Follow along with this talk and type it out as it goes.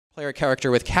player character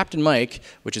with Captain Mike,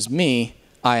 which is me.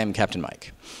 I am Captain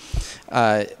Mike.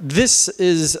 This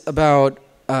is about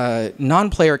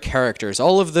non-player characters,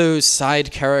 all of those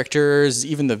side characters,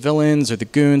 even the villains or the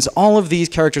goons, all of these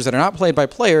characters that are not played by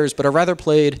players, but are rather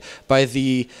played by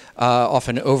the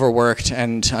often overworked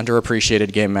and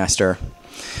underappreciated game master.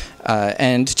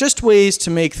 And just ways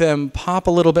to make them pop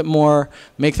a little bit more,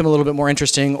 make them a little bit more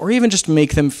interesting, or even just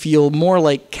make them feel more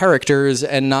like characters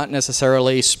and not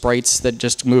necessarily sprites that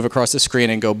just move across the screen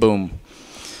and go boom.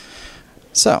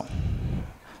 So,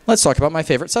 let's talk about my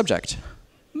favorite subject,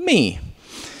 me.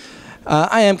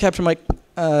 I am Captain Mike.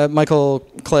 Michael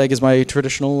Clegg is my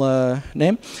traditional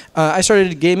name. I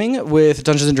started gaming with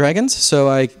Dungeons & Dragons, so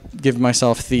I give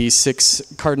myself the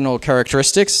 6 cardinal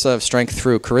characteristics of strength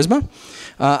through charisma.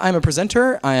 I'm a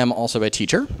presenter. I am also a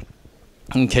teacher.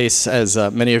 In case, as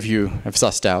many of you have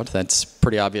sussed out, that's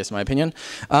pretty obvious in my opinion.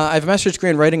 I have a master's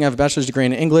degree in writing. I have a bachelor's degree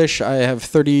in English. I have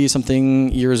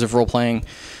 30-something years of role-playing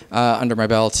under my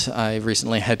belt. I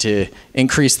recently had to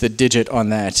increase the digit on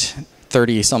that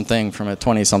 30-something from a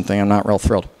 20-something. I'm not real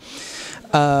thrilled.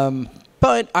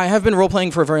 But I have been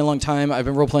role-playing for a very long time. I've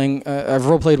been role-playing. I've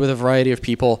role-played with a variety of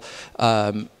people.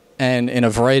 And in a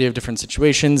variety of different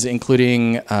situations,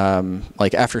 including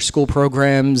like after-school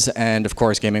programs, and of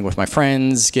course gaming with my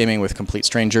friends, gaming with complete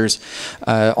strangers,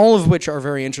 all of which are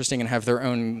very interesting and have their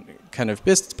own kind of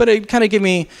business, but it kind of give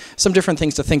me some different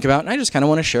things to think about, and I just kind of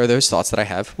want to share those thoughts that I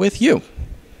have with you.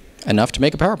 Enough to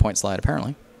make a PowerPoint slide,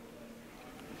 apparently.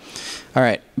 All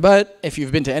right, but if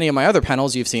you've been to any of my other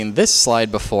panels, you've seen this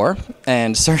slide before,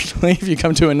 and certainly if you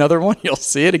come to another one, you'll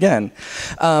see it again.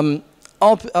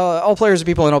 All players are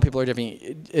people and all people are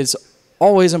different. It's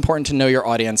always important to know your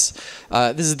audience.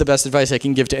 This is the best advice I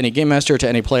can give to any game master, to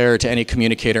any player, to any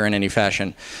communicator in any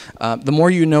fashion. The more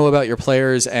you know about your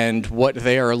players and what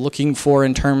they are looking for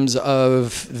in terms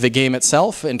of the game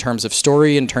itself, in terms of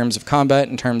story, in terms of combat,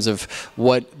 in terms of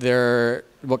what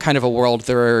kind of a world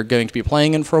they're going to be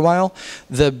playing in for a while,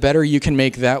 the better you can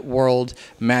make that world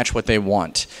match what they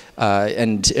want.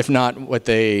 And if not what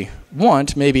they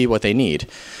want, maybe what they need.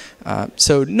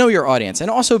 So know your audience,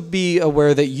 and also be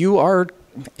aware that you are,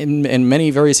 in many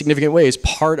very significant ways,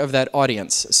 part of that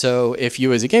audience. So if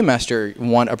you as a game master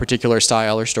want a particular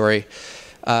style or story,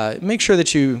 make sure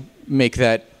that you make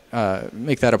that a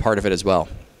part of it as well.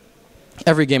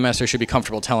 Every game master should be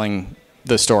comfortable telling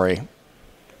the story.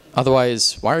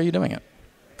 Otherwise, why are you doing it?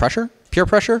 Pressure? Peer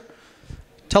pressure?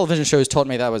 Television shows told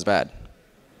me that was bad.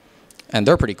 And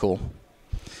they're pretty cool.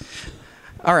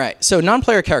 All right, so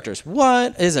non-player characters.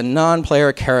 What is a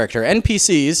non-player character?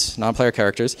 NPCs, non-player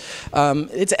characters,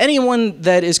 it's anyone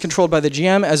that is controlled by the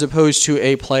GM as opposed to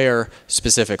a player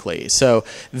specifically. So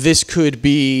this could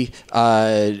be,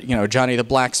 Johnny the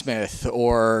blacksmith,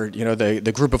 or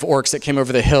the group of orcs that came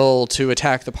over the hill to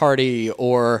attack the party,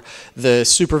 or the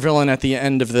supervillain at the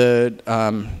end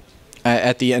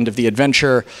of the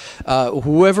adventure,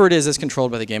 whoever it is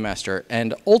controlled by the game master.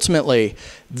 And ultimately,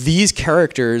 these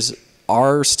characters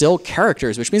are still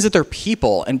characters, which means that they're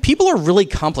people, and people are really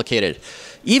complicated.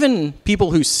 Even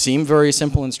people who seem very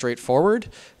simple and straightforward,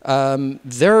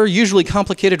 there are usually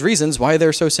complicated reasons why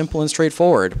they're so simple and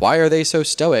straightforward. Why are they so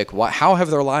stoic? How have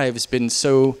their lives been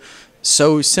so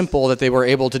simple that they were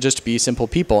able to just be simple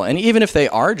people? And even if they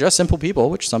are just simple people,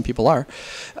 which some people are,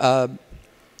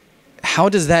 how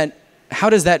does that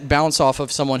bounce off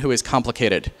of someone who is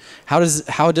complicated? How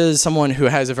does someone who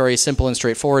has a very simple and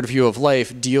straightforward view of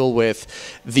life deal with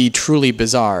the truly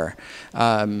bizarre?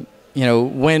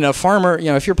 When a farmer,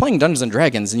 if you're playing Dungeons &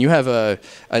 Dragons and you have a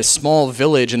small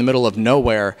village in the middle of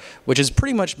nowhere, which has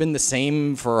pretty much been the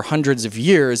same for hundreds of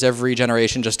years, every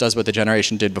generation just does what the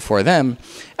generation did before them,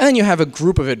 and then you have a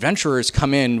group of adventurers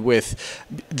come in with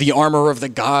the armor of the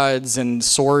gods and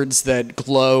swords that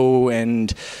glow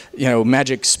and,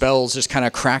 magic spells just kind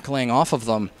of crackling off of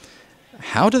them.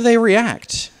 How do they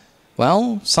react?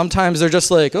 Well, sometimes they're just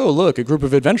like, oh, look, a group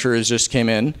of adventurers just came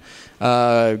in.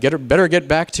 Better get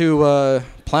back to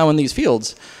plowing these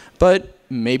fields. But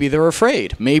maybe they're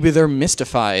afraid. Maybe they're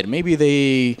mystified. Maybe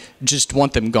they just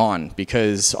want them gone,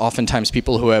 because oftentimes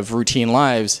people who have routine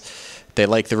lives, they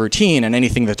like the routine, and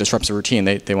anything that disrupts the routine,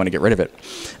 they want to get rid of it.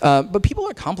 But people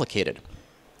are complicated.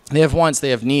 They have wants,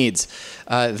 they have needs.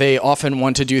 They often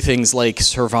want to do things like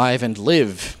survive and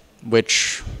live,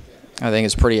 which I think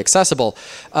is pretty accessible.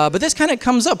 But this kind of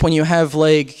comes up when you have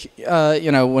when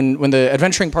the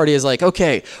adventuring party is like,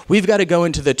 okay, we've got to go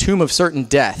into the tomb of certain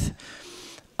death.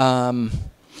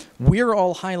 we're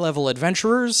all high-level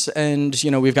adventurers, and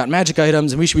we've got magic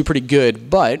items, and we should be pretty good,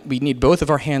 but we need both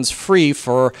of our hands free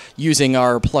for using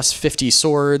our plus 50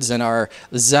 swords and our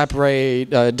zap ray,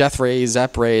 death ray,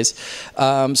 zap rays.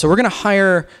 So we're going to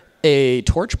hire a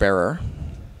torchbearer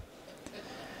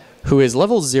who is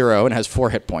level 0 and has 4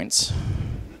 hit points.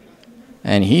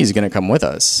 And he's going to come with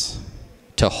us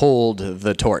to hold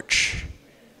the torch.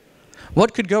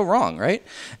 What could go wrong, right?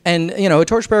 And, a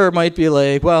torchbearer might be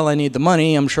like, well, I need the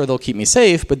money. I'm sure they'll keep me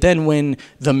safe. But then when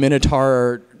the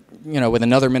Minotaur, with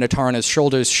another Minotaur on his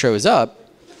shoulders shows up,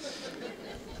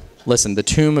 listen, the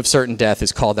Tomb of Certain Death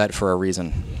is called that for a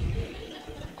reason.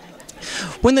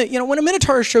 When a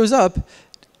Minotaur shows up,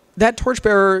 that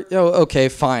torchbearer, okay,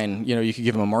 fine. You could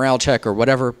give him a morale check or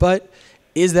whatever, but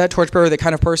is that torchbearer the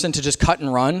kind of person to just cut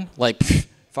and run? Like,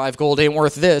 5 gold ain't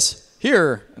worth this.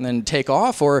 Here, and then take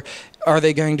off? Or are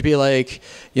they going to be like,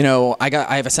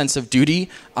 I have a sense of duty.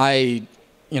 I'm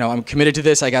committed to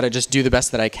this. I got to just do the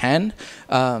best that I can.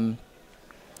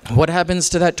 What happens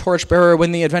to that torchbearer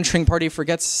when the adventuring party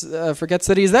forgets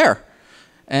that he's there,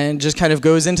 and just kind of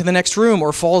goes into the next room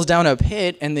or falls down a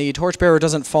pit, and the torchbearer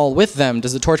doesn't fall with them?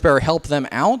 Does the torchbearer help them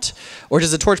out, or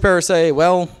does the torchbearer say,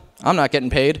 "Well, I'm not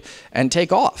getting paid," and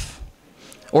take off?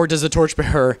 Or does the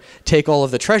torchbearer take all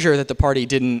of the treasure that the party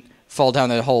didn't fall down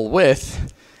the hole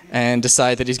with and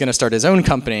decide that he's going to start his own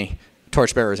company,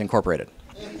 Torchbearers Incorporated?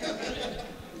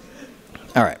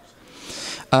 All right.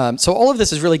 So all of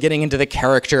this is really getting into the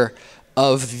character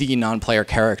of the non-player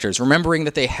characters, remembering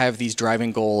that they have these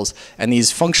driving goals and these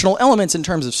functional elements in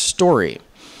terms of story.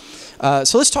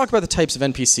 So let's talk about the types of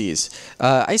NPCs.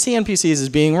 I see NPCs as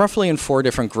being roughly in 4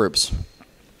 different groups.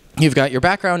 You've got your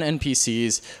background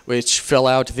NPCs, which fill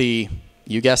out the,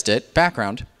 you guessed it,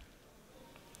 background.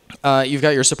 You've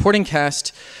got your supporting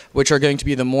cast, which are going to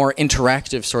be the more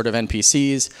interactive sort of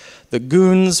NPCs. The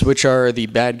goons, which are the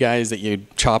bad guys that you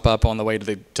chop up on the way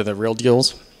to the real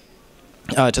deals,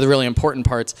 to the really important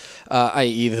parts,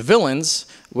 i.e. the villains,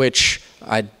 which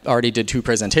I already did 2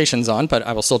 presentations on, but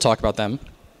I will still talk about them.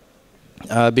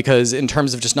 Because in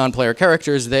terms of just non-player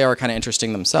characters, they are kind of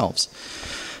interesting themselves.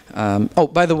 Oh,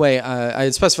 by the way, I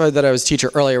had specified that I was a teacher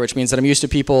earlier, which means that I'm used to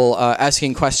people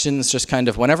asking questions just kind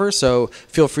of whenever, so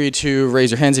feel free to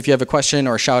raise your hands if you have a question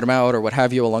or shout them out or what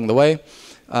have you along the way.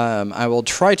 I will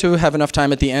try to have enough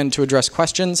time at the end to address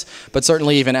questions, but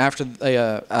certainly even after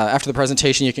the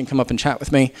presentation you can come up and chat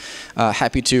with me.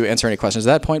 Happy to answer any questions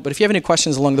at that point, but if you have any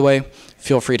questions along the way,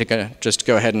 feel free to just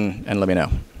go ahead and let me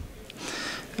know.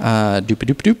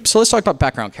 So let's talk about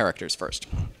background characters first.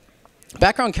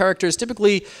 Background characters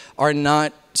typically are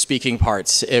not speaking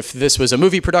parts. If this was a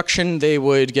movie production, they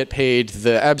would get paid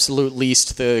the absolute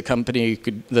least the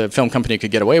film company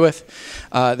could get away with.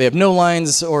 They have no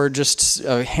lines or just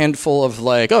a handful of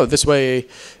like, oh, this way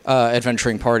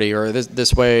adventuring party, or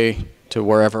this way to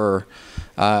wherever,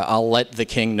 I'll let the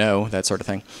king know, that sort of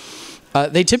thing.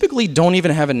 They typically don't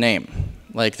even have a name.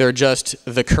 Like, they're just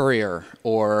the courier,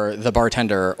 or the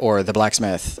bartender, or the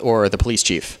blacksmith, or the police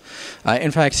chief.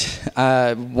 In fact,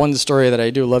 one story that I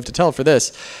do love to tell for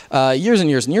this, years and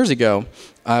years and years ago,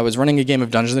 I was running a game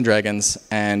of Dungeons & Dragons,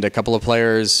 and a couple of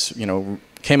players,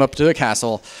 came up to the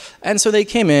castle, and so they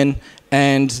came in,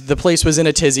 and the place was in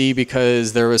a tizzy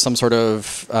because there was some sort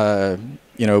of,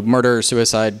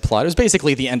 murder-suicide plot. It was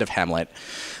basically the end of Hamlet.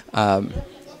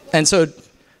 And so,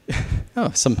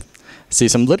 see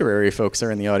some literary folks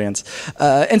are in the audience.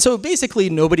 And so basically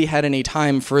nobody had any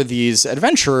time for these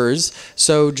adventurers,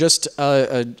 so just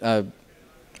I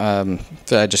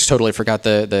just totally forgot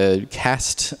the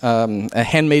cast, a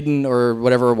handmaiden or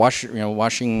whatever,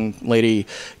 washing lady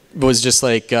was just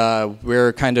like,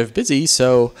 we're kind of busy,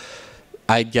 so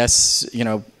I guess,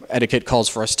 etiquette calls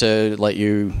for us to let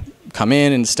you come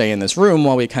in and stay in this room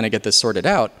while we kind of get this sorted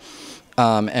out.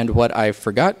 And what I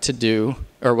forgot to do,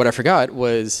 or what I forgot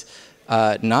was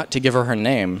not to give her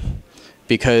name,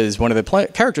 because one of the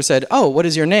characters said, oh, what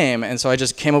is your name? And so I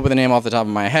just came up with a name off the top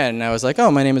of my head, and I was like,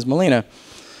 oh, my name is Melina,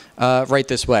 right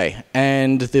this way.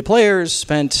 And the players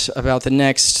spent about the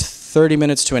next 30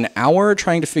 minutes to an hour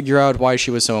trying to figure out why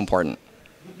she was so important.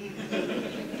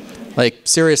 Like,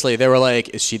 seriously, they were like,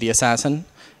 is she the assassin?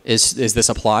 Is this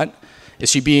a plot? Is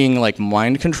she being, like,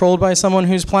 mind-controlled by someone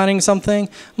who's planning something?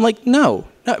 I'm like, no.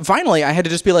 Finally, I had to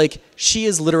just be like, she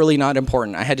is literally not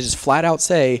important. I had to just flat out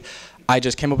say, I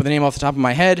just came up with a name off the top of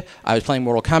my head. I was playing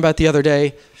Mortal Kombat the other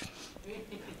day.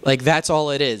 Like, that's all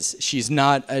it is. She's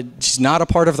not a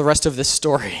part of the rest of this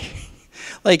story.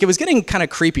 Like, it was getting kind of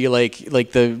creepy. Like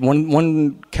the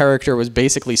one character was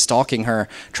basically stalking her,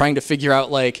 trying to figure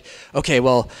out, like, okay,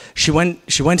 well, she went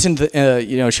into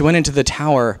the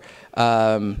tower,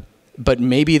 but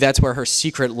maybe that's where her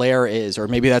secret lair is, or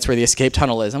maybe that's where the escape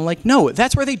tunnel is. I'm like, no,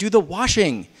 that's where they do the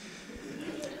washing.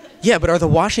 Yeah, but are the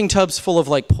washing tubs full of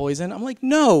like poison? I'm like,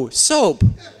 no, soap.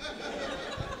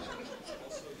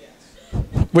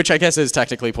 Which I guess is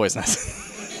technically poisonous.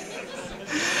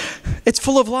 It's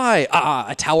full of lie.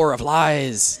 A tower of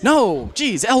lies. No,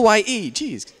 geez, L-Y-E,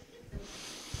 geez.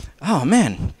 Oh,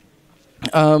 man.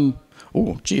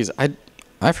 Oh, geez,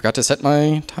 I forgot to set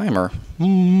my timer.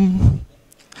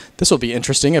 This will be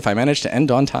interesting if I manage to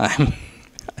end on time.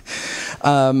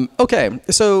 Okay,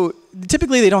 so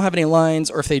typically they don't have any lines,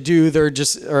 or if they do, they're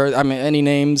just, any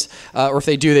names, or if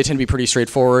they do, they tend to be pretty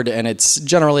straightforward, and it's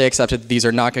generally accepted that these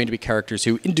are not going to be characters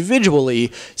who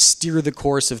individually steer the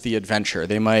course of the adventure.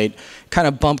 They might kind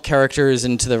of bump characters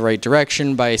into the right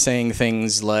direction by saying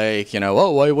things like,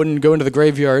 oh, I wouldn't go into the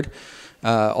graveyard,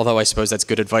 although I suppose that's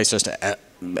good advice just to,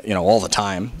 all the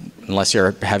time, unless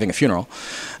you're having a funeral.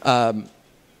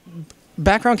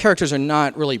 Background characters are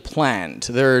not really planned.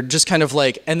 They're just kind of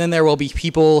like, and then there will be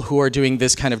people who are doing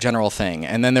this kind of general thing.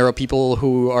 And then there are people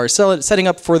who are setting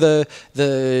up for the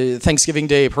Thanksgiving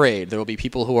Day parade. There will be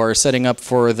people who are setting up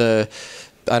for the,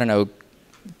 I don't know,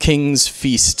 King's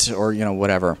Feast, or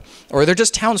whatever. Or they're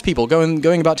just townspeople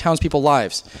going about townspeople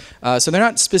lives. So they're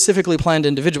not specifically planned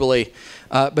individually,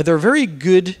 but they're very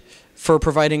good for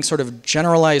providing sort of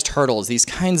generalized hurdles, these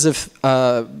kinds of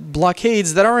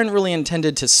blockades that aren't really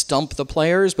intended to stump the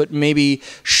players, but maybe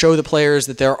show the players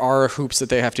that there are hoops that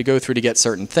they have to go through to get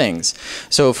certain things.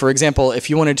 So for example,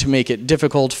 if you wanted to make it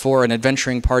difficult for an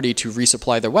adventuring party to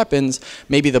resupply their weapons,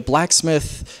 maybe the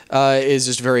blacksmith is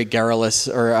just very garrulous,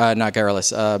 or not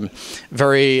garrulous,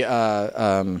 very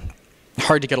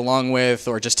hard to get along with,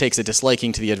 or just takes a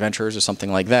disliking to the adventurers or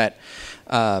something like that.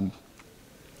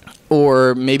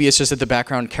 Or maybe it's just that the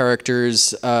background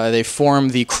characters, they form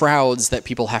the crowds that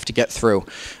people have to get through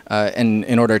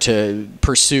in order to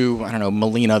pursue, I don't know,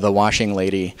 Melina the washing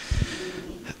lady.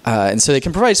 And so they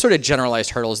can provide sort of generalized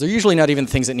hurdles. They're usually not even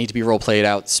things that need to be role-played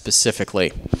out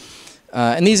specifically.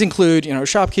 And these include,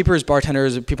 shopkeepers,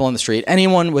 bartenders, people on the street,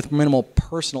 anyone with minimal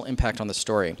personal impact on the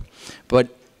story. But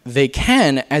they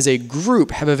can, as a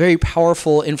group, have a very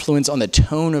powerful influence on the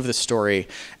tone of the story,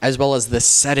 as well as the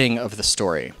setting of the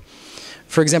story.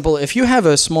 For example, if you have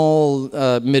a small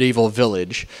medieval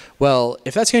village, well,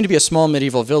 if that's going to be a small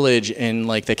medieval village in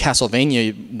like the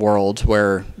Castlevania world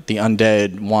where the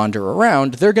undead wander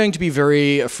around, they're going to be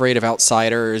very afraid of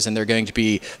outsiders, and they're going to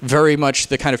be very much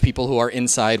the kind of people who are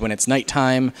inside when it's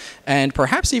nighttime, and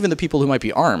perhaps even the people who might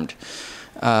be armed.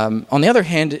 On the other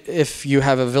hand, if you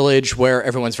have a village where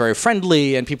everyone's very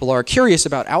friendly and people are curious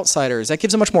about outsiders, that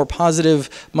gives a much more positive,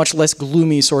 much less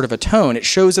gloomy sort of a tone. It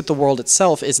shows that the world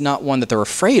itself is not one that they're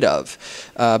afraid of,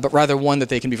 but rather one that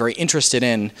they can be very interested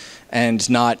in and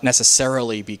not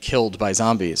necessarily be killed by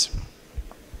zombies.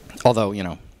 Although,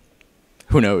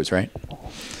 who knows, right?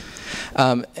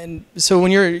 And so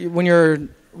when you're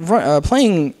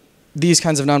playing these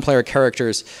kinds of non-player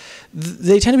characters,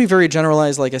 they tend to be very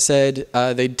generalized, like I said.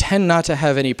 They tend not to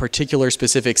have any particular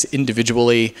specifics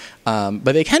individually,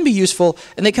 but they can be useful,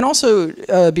 and they can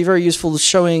also be very useful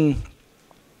showing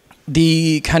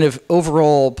the kind of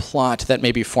overall plot that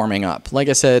may be forming up. Like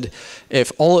I said,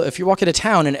 if you walk into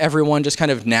town and everyone just kind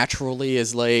of naturally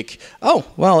is like, oh,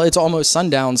 well, it's almost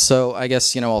sundown, so I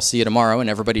guess, I'll see you tomorrow, and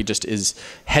everybody just is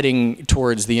heading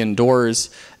towards the indoors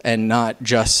and not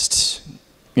just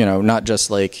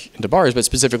like into bars, but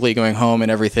specifically going home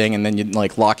and everything, and then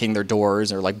like locking their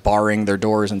doors or like barring their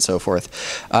doors and so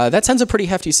forth. That sends a pretty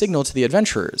hefty signal to the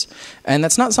adventurers. And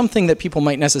that's not something that people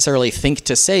might necessarily think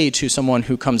to say to someone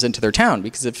who comes into their town,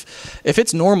 because if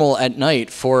it's normal at night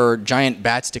for giant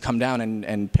bats to come down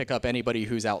and pick up anybody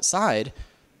who's outside,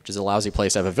 which is a lousy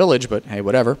place to have a village, but hey,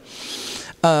 whatever.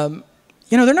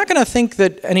 They're not going to think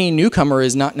that any newcomer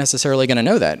is not necessarily going to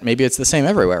know that. Maybe it's the same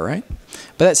everywhere, right?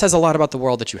 But that says a lot about the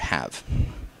world that you have.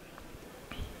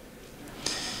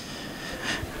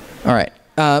 All right.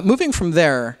 Moving from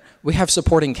there, we have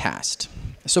supporting cast.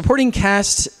 Supporting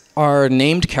cast are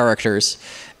named characters,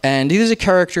 and these are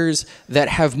characters that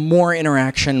have more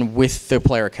interaction with the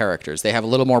player characters. They have a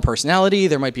little more personality.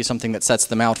 There might be something that sets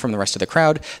them out from the rest of the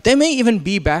crowd. They may even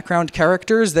be background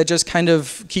characters that just kind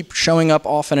of keep showing up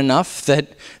often enough that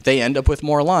they end up with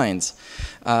more lines.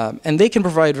 And they can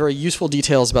provide very useful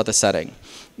details about the setting.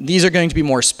 These are going to be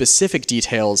more specific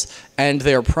details, and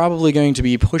they're probably going to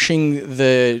be pushing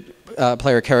the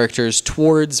player characters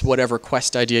towards whatever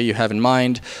quest idea you have in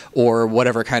mind, or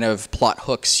whatever kind of plot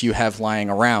hooks you have lying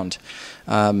around.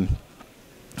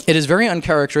 it is very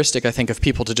uncharacteristic, I think, of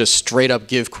people to just straight up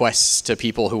give quests to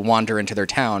people who wander into their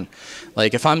town.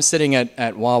 Like, if I'm sitting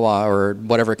at Wawa or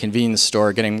whatever convenience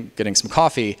store getting some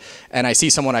coffee, and I see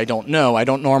someone I don't know, I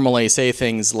don't normally say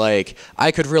things like,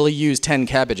 I could really use 10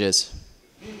 cabbages.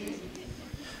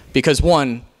 Because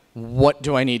one, what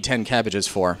do I need 10 cabbages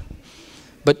for?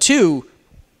 But two,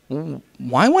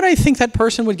 why would I think that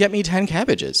person would get me 10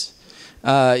 cabbages?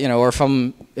 You know, or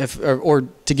or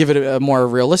to give it a more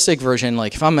realistic version,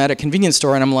 like if I'm at a convenience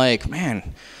store and I'm like, man,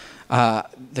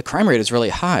 the crime rate is really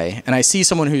high, and I see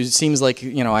someone who seems like,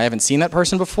 you know, I haven't seen that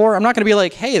person before, I'm not going to be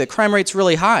like, hey, the crime rate's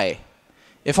really high.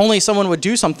 If only someone would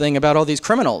do something about all these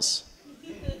criminals.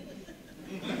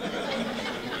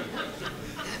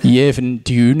 Yeah,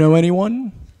 do you know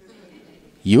anyone?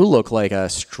 You look like a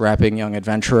strapping young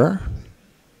adventurer.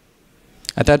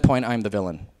 At that point, I'm the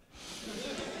villain.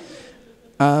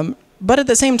 But at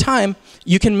the same time,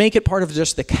 you can make it part of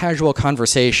just the casual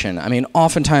conversation. I mean,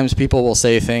 oftentimes people will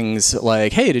say things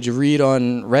like, hey, did you read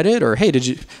on Reddit? Or, hey,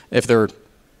 if they're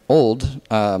old,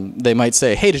 they might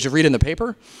say, hey, did you read in the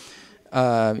paper?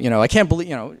 You know, I can't believe,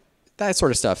 you know, that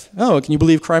sort of stuff. Oh, can you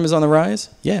believe crime is on the rise?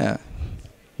 Yeah.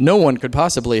 No one could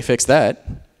possibly fix that.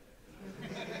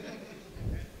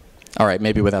 All right,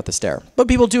 maybe without the stare. But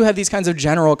people do have these kinds of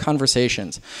general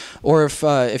conversations. Or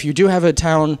if you do have a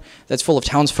town that's full of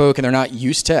townsfolk and they're not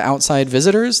used to outside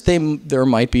visitors, there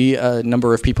might be a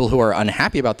number of people who are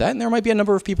unhappy about that, and there might be a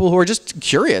number of people who are just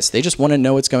curious. They just want to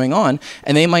know what's going on,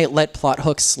 and they might let plot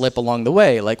hooks slip along the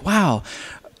way. Like, wow,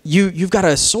 you've got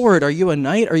a sword. Are you a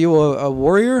knight? Are you a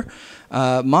warrior?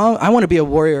 Mom, I want to be a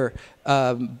warrior,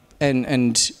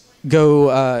 and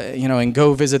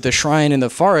go visit the shrine in the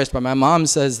forest, but my mom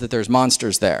says that there's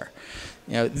monsters there.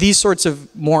 You know, these sorts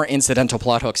of more incidental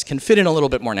plot hooks can fit in a little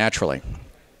bit more naturally.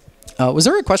 Was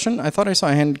there a question? I thought I saw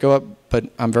a hand go up, but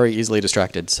I'm very easily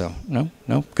distracted, so no,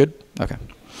 good, okay.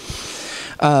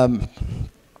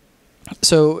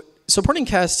 So supporting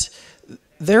cast,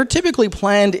 they're typically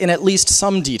planned in at least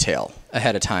some detail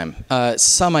ahead of time,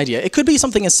 some idea. It could be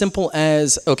something as simple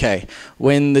as, okay,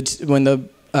 when the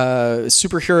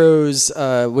superheroes,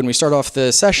 when we start off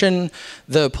the session,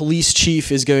 the police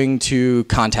chief is going to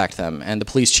contact them, and the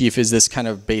police chief is this kind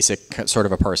of basic sort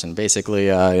of a person, basically,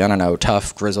 I don't know,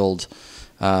 tough, grizzled,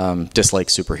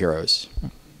 dislikes superheroes.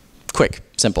 Quick,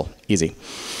 simple, easy.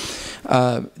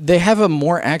 They have a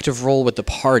more active role with the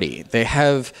party. They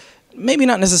have maybe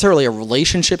not necessarily a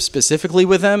relationship specifically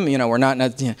with them. You know, we're not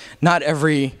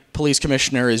every police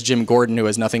commissioner is Jim Gordon who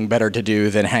has nothing better to do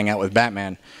than hang out with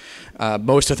Batman.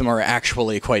 Most of them are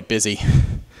actually quite busy.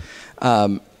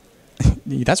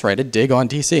 That's right, a dig on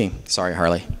DC. Sorry,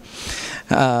 Harley.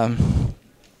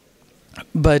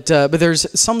 But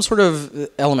there's some sort of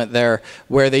element there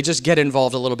where they just get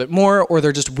involved a little bit more, or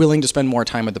they're just willing to spend more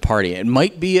time with the party. It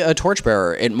might be a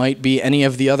torchbearer. It might be any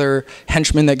of the other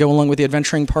henchmen that go along with the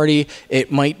adventuring party.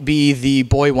 It might be the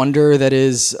boy wonder that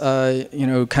is, kind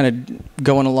of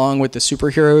going along with the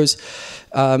superheroes.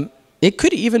 It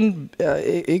could even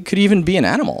be an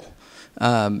animal.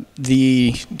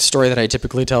 The story that I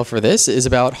typically tell for this is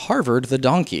about Harvard the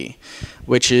donkey,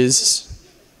 which is,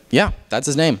 yeah, that's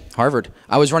his name, Harvard.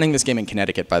 I was running this game in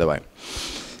Connecticut, by the way.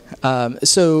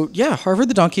 So yeah, Harvard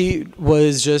the donkey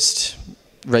was just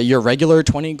your regular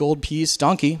 20 gold piece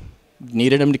donkey.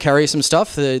 Needed him to carry some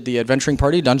stuff. The adventuring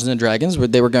party, Dungeons and Dragons,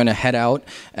 they were going to head out,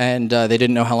 and they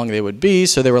didn't know how long they would be,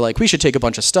 so they were like, we should take a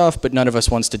bunch of stuff, but none of us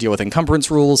wants to deal with encumbrance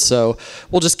rules, so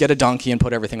we'll just get a donkey and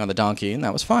put everything on the donkey, and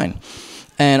that was fine.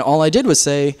 And all I did was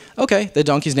say, okay, the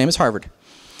donkey's name is Harvard.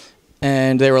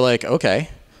 And they were like, okay.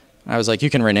 I was like, you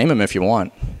can rename him if you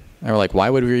want. They were like, why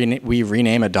would we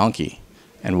rename a donkey?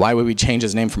 And why would we change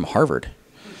his name from Harvard?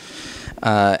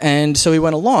 And so we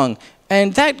went along.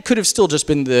 And that could have still just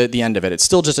been the end of it. It's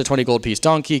still just a 20 gold piece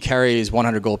donkey, carries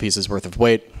 100 gold pieces worth of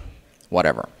weight,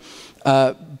 whatever.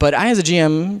 But I, as a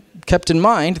GM, kept in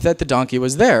mind that the donkey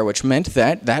was there, which meant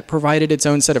that provided its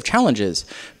own set of challenges.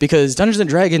 Because Dungeons &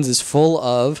 Dragons is full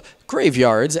of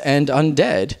graveyards and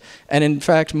undead. And in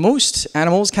fact, most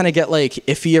animals kind of get like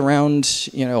iffy around,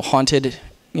 haunted,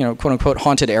 quote-unquote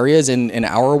haunted areas in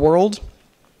our world.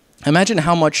 Imagine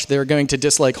how much they're going to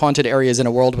dislike haunted areas in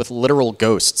a world with literal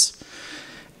ghosts.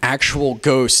 Actual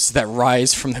ghosts that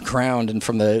rise from the ground and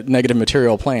from the negative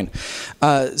material plane.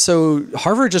 So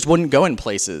Harvard just wouldn't go in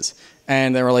places.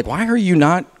 And they were like, why are you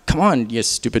not? Come on, you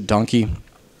stupid donkey. And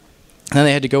then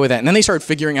they had to go with that. And then they started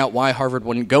figuring out why Harvard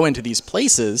wouldn't go into these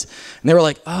places. And they were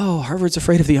like, oh, Harvard's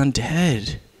afraid of the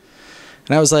undead.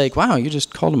 And I was like, wow, you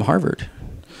just called him Harvard,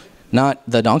 not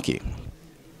the donkey.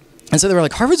 And so they were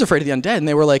like, Harvard's afraid of the undead. And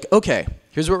they were like, okay,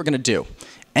 here's what we're going to do.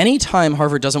 anytime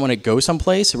Harvard doesn't want to go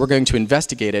someplace, we're going to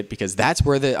investigate it because that's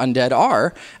where the undead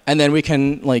are, and then we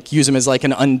can like use them as like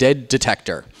an undead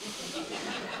detector.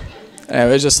 And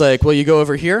it was just like, will you go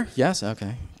over here? Yes,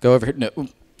 okay. Go over here. No,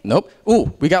 nope.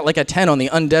 Ooh, we got like a 10 on the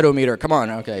undeadometer. Come on,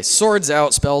 okay. Swords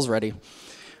out, spells ready.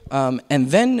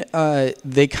 And then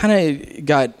they kind of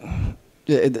got,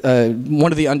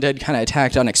 one of the undead kind of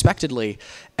attacked unexpectedly,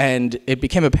 and it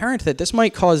became apparent that this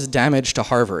might cause damage to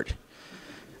Harvard.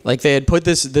 Like they had put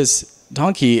this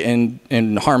donkey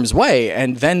in harm's way,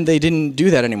 and then they didn't do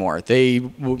that anymore. They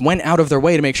went out of their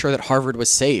way to make sure that Harvard was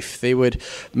safe. They would,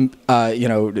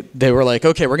 they were like,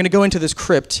 okay, we're going to go into this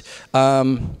crypt.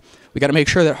 We got to make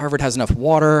sure that Harvard has enough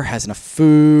water, has enough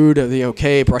food. Are they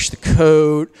okay? Brush the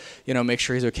coat. Make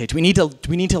sure he's okay. Do we need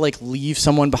to like leave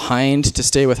someone behind to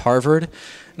stay with Harvard?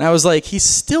 And I was like, he's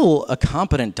still a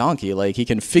competent donkey. Like he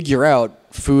can figure out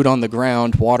food on the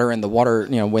ground, water in the water,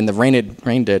 when the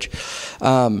rain ditch.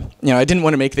 I didn't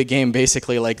want to make the game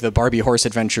basically like the Barbie horse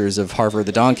adventures of Harvard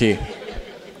the donkey.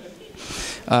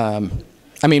 I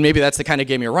mean, maybe that's the kind of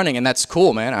game you're running, and that's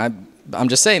cool, man. I'm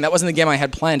just saying that wasn't the game I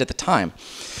had planned at the time.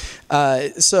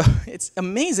 So it's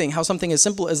amazing how something as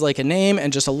simple as like a name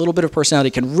and just a little bit of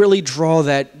personality can really draw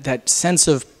that sense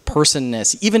of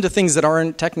personness, even to things that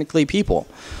aren't technically people.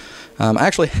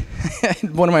 Actually,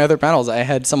 one of my other panels, I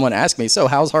had someone ask me, so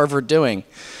how's Harvard doing?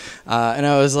 And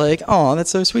I was like, oh, that's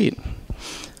so sweet.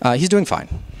 He's doing fine.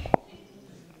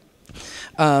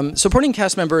 Supporting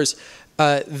cast members,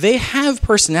 they have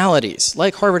personalities,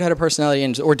 like Harvard had a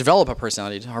personality, or develop a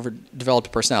personality. Harvard developed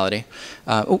a personality.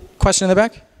 Oh, question in the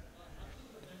back?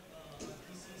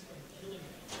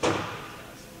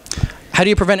 How do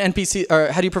you prevent NPCs,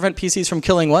 or how do you prevent PCs from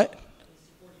killing what?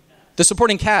 The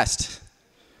supporting cast.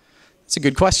 That's a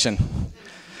good question.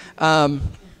 How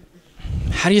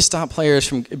do you stop players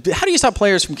from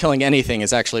killing anything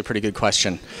is actually a pretty good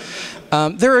question.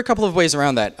 There are a couple of ways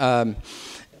around that.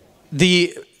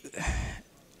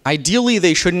 Ideally,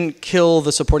 they shouldn't kill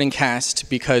the supporting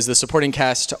cast because the supporting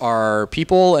cast are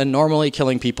people, and normally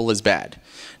killing people is bad.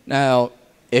 Now,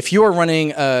 if you are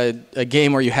running a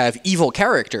game where you have evil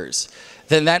characters,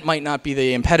 then that might not be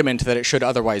the impediment that it should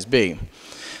otherwise be.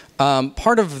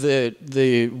 Part of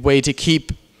the way to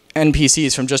keep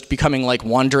NPCs from just becoming like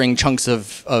wandering chunks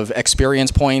of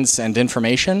experience points and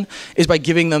information is by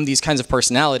giving them these kinds of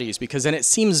personalities, because then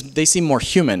they seem more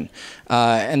human.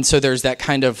 And so there's that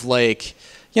kind of like,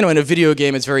 in a video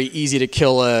game, it's very easy to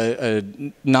kill a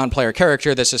non-player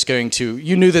character that's just going to,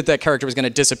 you knew that character was going to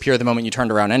disappear the moment you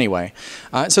turned around anyway.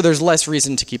 So there's less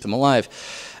reason to keep them alive.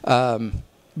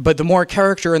 But the more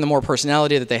character and the more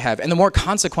personality that they have, and the more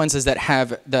consequences that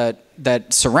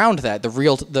surround that,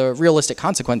 the realistic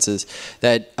consequences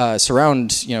that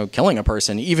surround killing a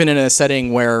person, even in a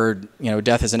setting where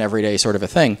death is an everyday sort of a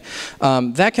thing,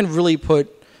 that can really put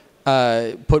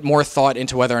more thought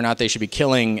into whether or not they should be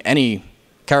killing any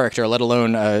character, let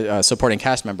alone a supporting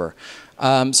cast member.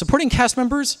 Supporting cast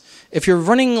members, if you're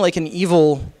running like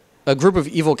a group of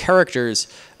evil characters,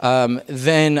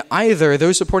 then either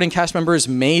those supporting cast members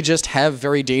may just have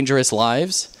very dangerous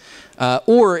lives,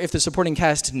 or if the supporting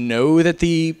cast know that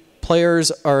the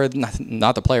players are,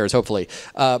 not the players hopefully,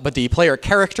 but the player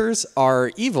characters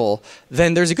are evil,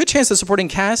 then there's a good chance the supporting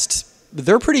cast,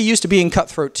 they're pretty used to being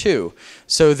cutthroat too.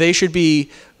 So they should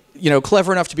be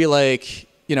clever enough to be like,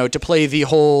 to play the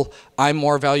whole I'm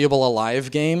more valuable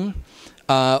alive game,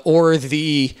 or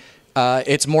the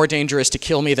it's more dangerous to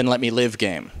kill me than let me live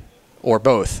game, or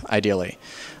both, ideally.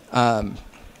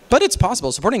 But it's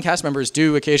possible. Supporting cast members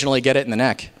do occasionally get it in the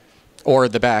neck, or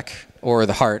the back, or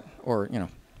the heart, or,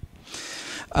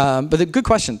 But good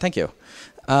question, thank you.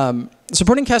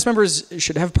 Supporting cast members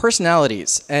should have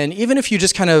personalities, and even if you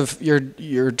just kind of,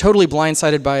 you're totally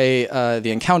blindsided by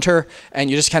the encounter, and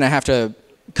you just kind of have to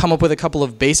come up with a couple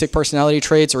of basic personality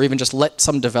traits, or even just let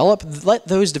those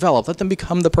develop, let them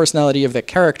become the personality of the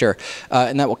character,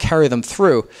 and that will carry them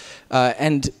through.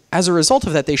 And as a result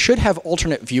of that, they should have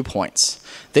alternate viewpoints.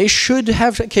 They should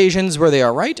have occasions where they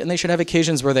are right, and they should have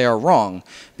occasions where they are wrong.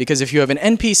 Because if you have an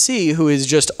NPC who is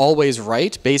just always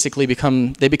right, basically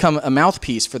they become a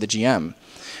mouthpiece for the GM.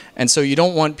 And so you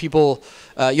don't want people,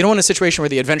 you don't want a situation where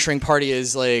the adventuring party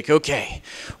is like, okay,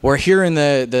 we're here in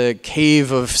the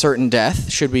cave of certain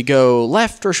death. Should we go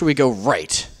left or should we go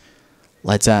right?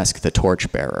 Let's ask the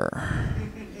torchbearer.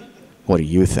 What do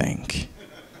you think?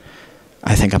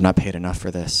 I think I'm not paid enough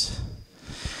for this.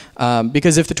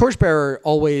 Because if the torchbearer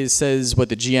always says what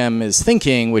the GM is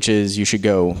thinking, which is you should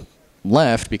go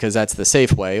left because that's the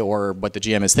safe way, or what the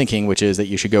GM is thinking, which is that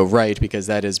you should go right because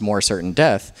that is more certain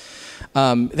death,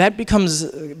 That becomes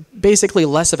basically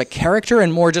less of a character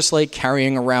and more just like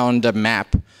carrying around a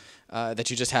map that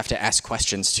you just have to ask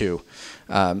questions to.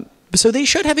 So they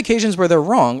should have occasions where they're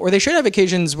wrong, or they should have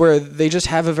occasions where they just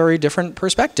have a very different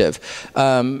perspective.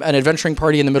 An adventuring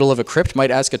party in the middle of a crypt might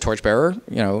ask a torchbearer,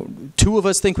 you know, 2 of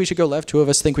us think we should go left, 2 of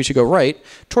us think we should go right.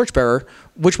 Torchbearer,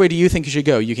 which way do you think you should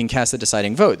go? You can cast the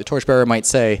deciding vote. The torchbearer might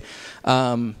say,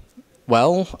 the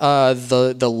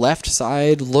left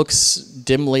side looks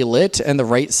dimly lit, and the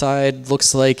right side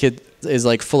looks like it is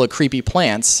like full of creepy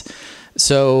plants.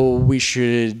 So we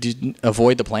should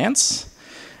avoid the plants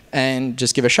and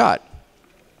just give a shot.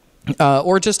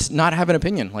 Or just not have an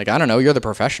opinion. Like, I don't know, you're the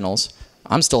professionals.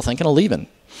 I'm still thinking of leaving.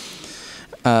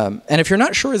 And if you're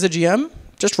not sure as a GM,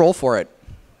 just roll for it.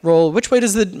 Roll, which way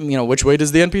does the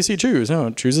NPC choose? Oh,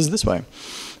 it chooses this way.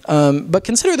 But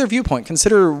consider their viewpoint.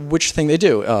 Consider which thing they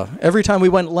do. Every time we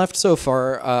went left so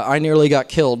far, I nearly got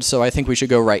killed, so I think we should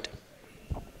go right.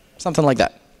 Something like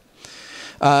that.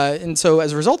 And so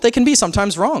as a result, they can be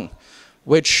sometimes wrong,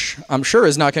 which I'm sure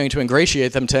is not going to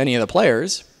ingratiate them to any of the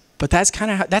players. But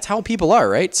that's how people are,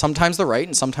 right? Sometimes they're right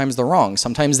and sometimes they're wrong.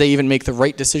 Sometimes they even make the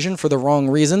right decision for the wrong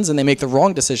reasons, and they make the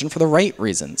wrong decision for the right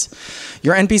reasons.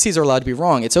 Your NPCs are allowed to be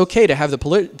wrong. It's okay to have the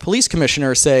police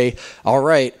commissioner say, all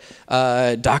right,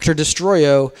 Dr.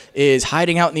 Destroyo is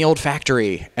hiding out in the old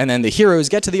factory, and then the heroes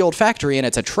get to the old factory and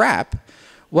it's a trap.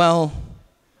 Well,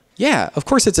 yeah, of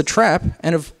course it's a trap,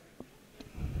 and if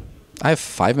I have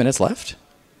 5 minutes left?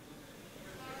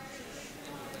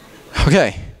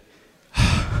 Okay.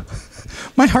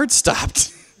 My heart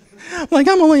stopped. Like,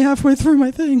 I'm only halfway through my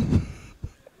thing.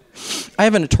 I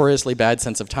have a notoriously bad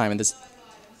sense of time, and this...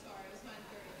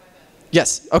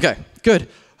 Yes, okay, good.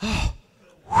 Oh,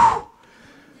 wow.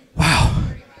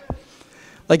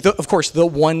 Like, of course, the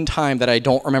one time that I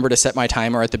don't remember to set my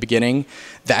timer at the beginning,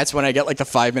 that's when I get like the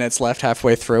 5 minutes left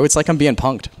halfway through. It's like I'm being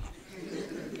punked.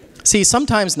 See,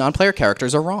 sometimes non-player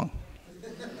characters are wrong.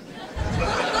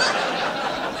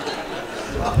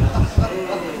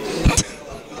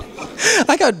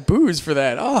 I got boos for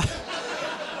that. Oh.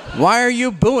 Why are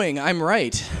you booing? I'm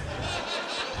right.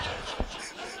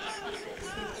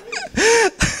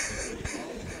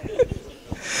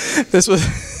 This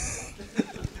was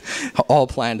all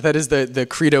planned. That is the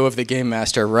credo of the game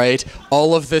master, right?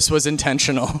 All of this was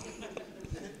intentional.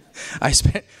 I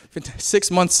spent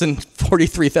 6 months and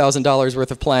 $43,000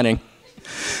 worth of planning.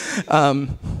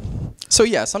 So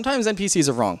yeah, sometimes NPCs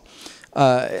are wrong.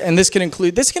 And this can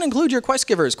include your quest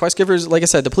givers. Quest givers, like I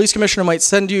said, the police commissioner might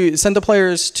send the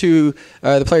players to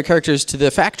the player characters to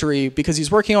the factory because he's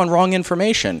working on wrong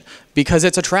information because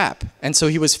it's a trap, and so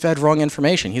he was fed wrong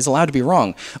information. He's allowed to be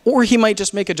wrong, or he might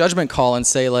just make a judgment call and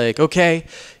say like, okay,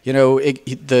 you know,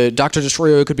 the Dr.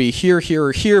 Destroyo could be here, here,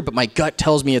 or here, but my gut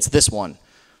tells me it's this one.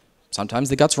 Sometimes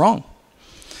the gut's wrong.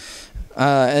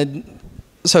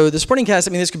 So the supporting cast,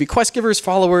 I mean, this could be quest givers,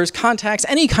 followers, contacts,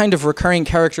 any kind of recurring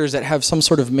characters that have some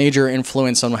sort of major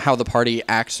influence on how the party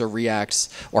acts or reacts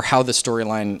or how the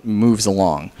storyline moves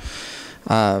along.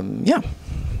 Yeah.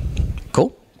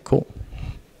 Cool.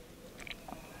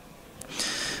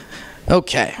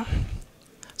 Okay.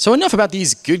 So enough about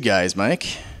these good guys,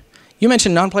 Mike. You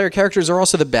mentioned non-player characters are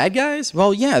also the bad guys?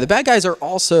 Well, yeah, the bad guys are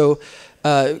also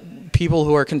people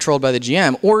who are controlled by the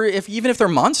GM, or even if they're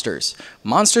monsters.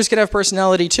 Monsters can have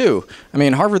personality too. I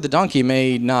mean, Harvard the Donkey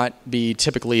may not be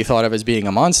typically thought of as being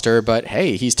a monster, but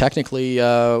hey, he's technically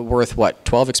worth, what,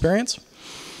 12 experience?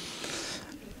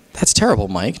 That's terrible,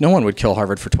 Mike. No one would kill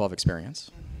Harvard for 12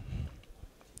 experience.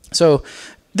 So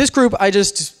this group I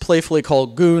just playfully call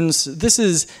goons. This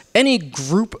is any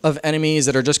group of enemies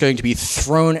that are just going to be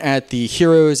thrown at the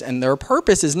heroes, and their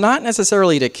purpose is not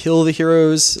necessarily to kill the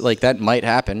heroes. Like, that might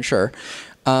happen, sure.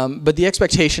 But the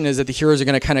expectation is that the heroes are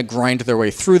going to kind of grind their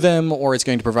way through them, or it's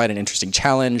going to provide an interesting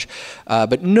challenge.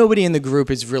 But nobody in the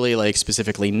group is really like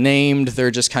specifically named.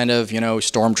 They're just kind of, you know,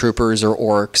 stormtroopers or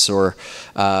orcs or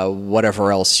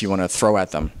whatever else you want to throw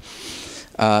at them.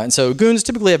 And so goons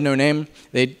typically have no name.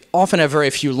 They often have very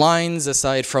few lines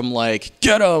aside from like,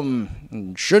 get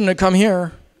 'em, shouldn't have come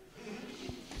here.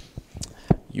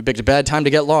 You picked a bad time to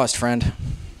get lost, friend.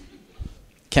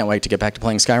 Can't wait to get back to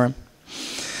playing Skyrim.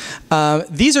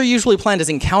 These are usually planned as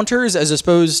encounters as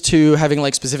opposed to having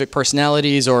like specific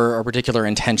personalities or particular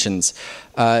intentions.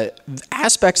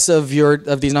 Aspects of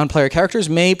these non-player characters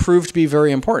may prove to be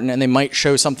very important, and they might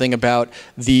show something about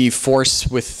the force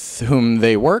with whom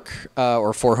they work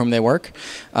or for whom they work.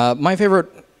 My favorite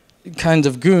kinds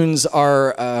of goons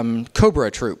are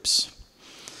Cobra troops.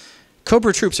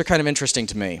 Cobra troops are kind of interesting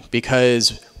to me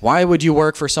because why would you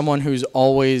work for someone who's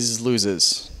always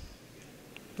loses?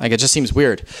 Like, it just seems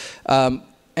weird.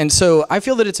 And And so I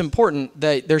feel that it's important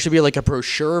that there should be like a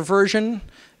brochure version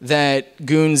that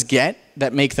goons get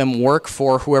that make them work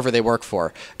for whoever they work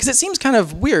for. Because it seems kind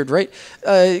of weird, right?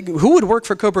 Who would work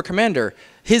for Cobra Commander?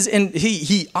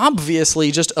 He obviously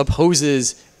just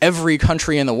opposes every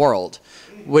country in the world,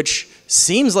 which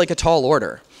seems like a tall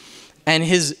order. And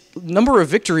his number of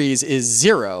victories is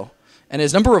 0, and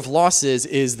his number of losses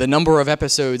is the number of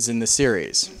episodes in the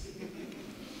series.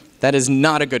 That is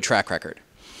not a good track record.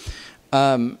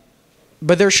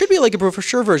 But there should be like a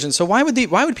brochure version. So why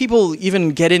would people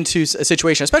even get into a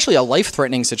situation, especially a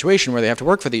life-threatening situation where they have to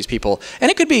work for these people?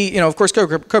 And it could be, of course,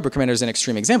 Cobra Commander is an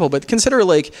extreme example, but consider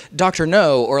like Dr.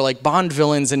 No or like Bond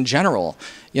villains in general.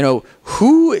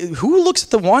 Who looks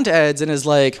at the want ads and is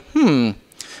like,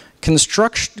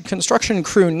 construction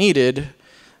crew needed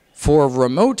for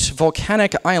remote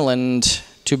volcanic island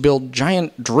to build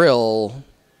giant drill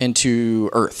into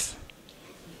Earth.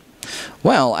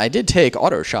 Well, I did take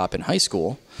auto shop in high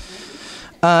school.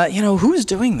 Who's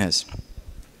doing this?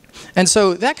 And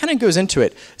so that kind of goes into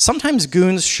it. Sometimes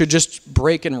goons should just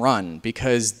break and run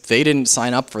because they didn't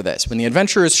sign up for this. When the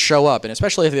adventurers show up, and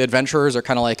especially if the adventurers are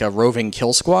kind of like a roving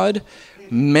kill squad,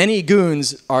 many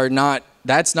goons are not,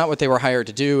 that's not what they were hired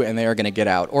to do, and they are going to get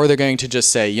out. Or they're going to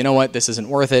just say, you know what, this isn't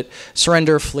worth it,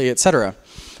 surrender, flee, etc.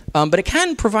 But it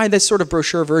can provide this sort of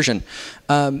brochure version.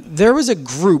 There was a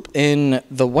group in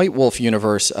the White Wolf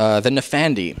universe, the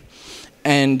Nefandi,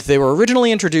 and they were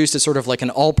originally introduced as sort of like an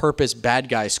all-purpose bad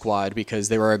guy squad because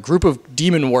they were a group of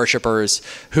demon worshippers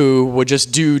who would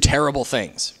just do terrible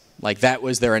things. Like that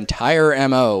was their entire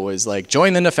MO, was like,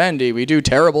 join the Nefandi, we do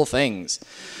terrible things.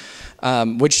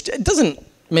 Which doesn't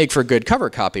make for good cover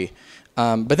copy.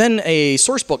 But then a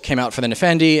source book came out for the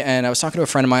Nefandi, and I was talking to a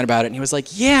friend of mine about it, and he was like,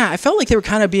 yeah, I felt like they were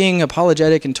kind of being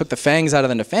apologetic and took the fangs out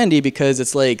of the Nefandi because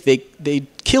it's like they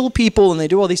kill people and they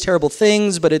do all these terrible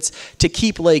things, but it's to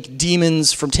keep like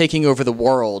demons from taking over the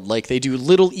world. Like they do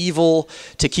little evil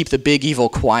to keep the big evil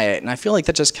quiet. And I feel like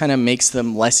that just kind of makes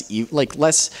them less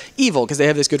evil because they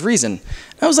have this good reason.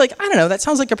 And I was like, I don't know, that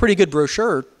sounds like a pretty good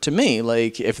brochure to me.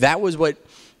 Like if that was what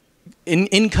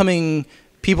incoming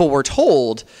people were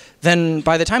told, then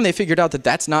by the time they figured out that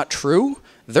that's not true,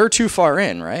 they're too far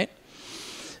in, right?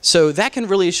 So that can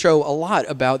really show a lot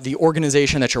about the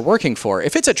organization that you're working for.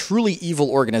 If it's a truly evil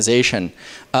organization,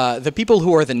 the people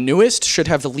who are the newest should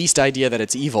have the least idea that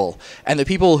it's evil. And the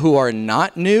people who are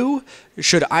not new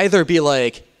should either be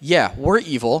like, yeah, we're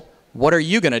evil, what are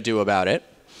you going to do about it?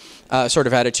 Sort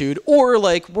of attitude. Or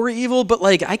like, we're evil, but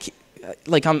like,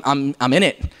 I'm in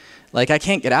it. Like, I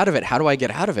can't get out of it. How do I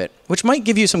get out of it? Which might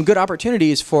give you some good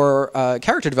opportunities for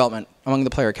character development among the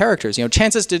player characters.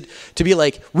 Chances to be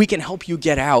like, we can help you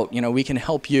get out. We can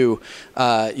help you,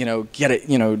 get a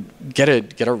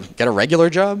regular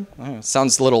job.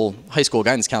 Sounds a little high school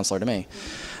guidance counselor to me.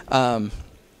 But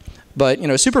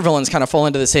supervillains kind of fall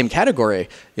into the same category.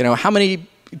 How many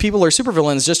people are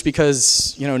supervillains just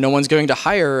because no one's going to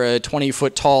hire a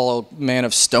 20-foot tall man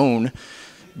of stone?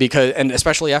 And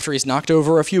especially after he's knocked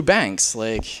over a few banks,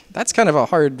 like that's kind of a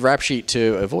hard rap sheet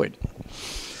to avoid.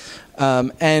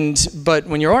 But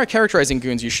when you are characterizing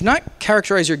goons, you should not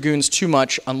characterize your goons too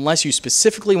much unless you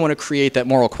specifically want to create that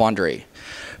moral quandary.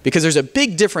 Because there's a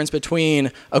big difference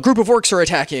between a group of orcs are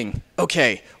attacking.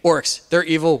 Okay, orcs, they're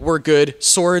evil, we're good.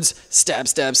 Swords, stab,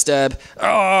 stab, stab.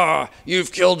 Ah,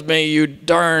 you've killed me, you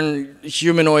darn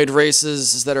humanoid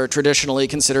races that are traditionally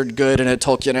considered good in a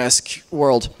Tolkien-esque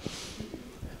world.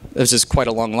 This is quite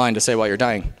a long line to say while you're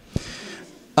dying.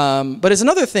 But it's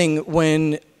another thing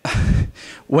when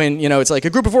it's like a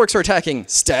group of orcs are attacking,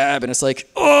 stab, and it's like,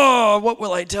 oh, what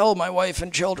will I tell my wife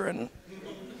and children?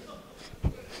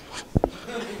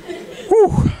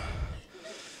 Whew.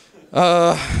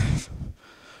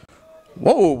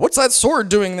 Whoa, what's that sword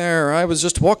doing there? I was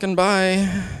just walking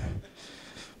by.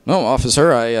 No,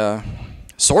 officer, I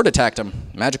sword attacked him.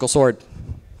 Magical sword.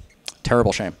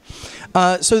 Terrible shame.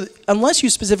 So unless you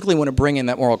specifically want to bring in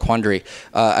that moral quandary,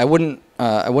 I wouldn't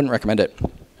recommend it.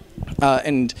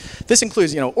 And this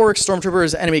includes, orcs,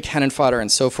 stormtroopers, enemy cannon fodder,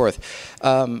 and so forth.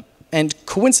 And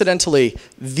coincidentally,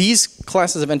 these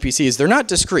classes of NPCs, they're not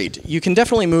discrete. You can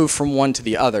definitely move from one to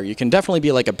the other. You can definitely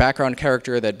be like a background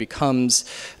character that becomes,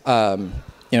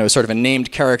 sort of a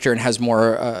named character and has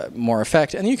more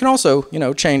effect. And you can also,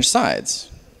 change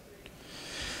sides.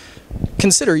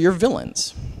 Consider your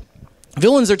villains.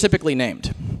 Villains are typically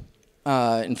named.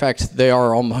 In fact, they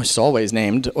are almost always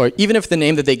named, or even if the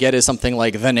name that they get is something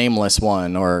like the Nameless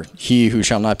One, or He Who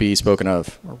Shall Not Be Spoken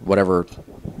Of, or whatever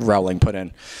Rowling put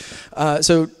in.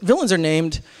 So villains are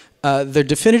named. They're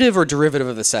definitive or derivative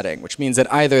of the setting, which means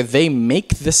that either they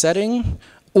make the setting,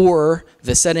 or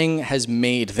the setting has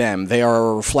made them. They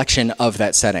are a reflection of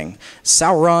that setting.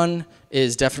 Sauron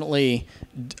is definitely,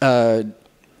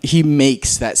 he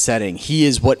makes that setting. He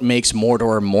is what makes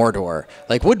Mordor Mordor.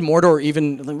 Like, would Mordor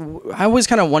even, I always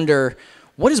kind of wonder,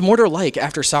 what is Mordor like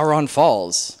after Sauron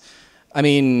falls? I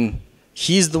mean,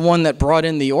 he's the one that brought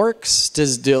in the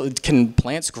orcs. Can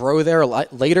plants grow there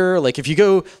later? Like, if you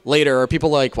go later, are people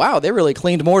like, wow, they really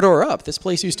cleaned Mordor up. This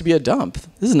place used to be a dump.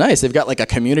 This is nice. They've got like a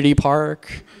community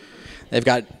park. They've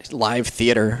got live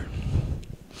theater.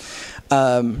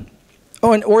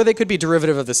 Or they could be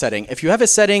derivative of the setting. If you have a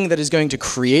setting that is going to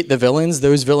create the villains,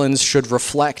 those villains should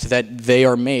reflect that they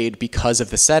are made because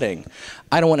of the setting.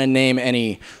 I don't want to name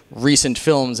any recent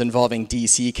films involving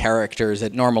DC characters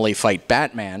that normally fight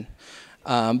Batman,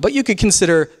 but you could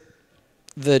consider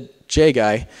the J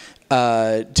guy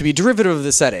to be derivative of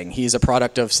the setting. He's a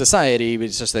product of society, but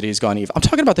it's just that he's gone evil. I'm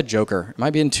talking about the Joker. Am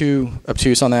I being too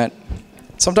obtuse on that?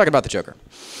 So I'm talking about the Joker.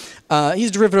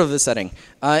 He's derivative of the setting.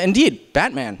 Indeed,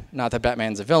 Batman. Not that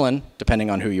Batman's a villain, depending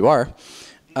on who you are.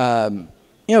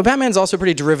 Batman's also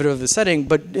pretty derivative of the setting,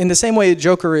 but in the same way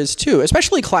Joker is too,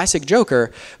 especially classic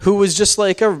Joker, who was just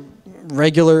like a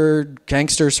regular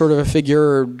gangster sort of a figure,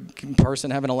 or person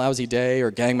having a lousy day,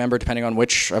 or gang member, depending on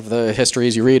which of the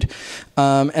histories you read.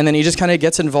 And then he just kind of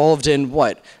gets involved in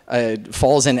what?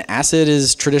 Falls in acid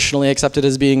is traditionally accepted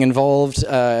as being involved.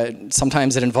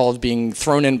 Sometimes it involves being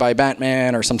thrown in by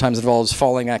Batman, or sometimes it involves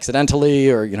falling accidentally,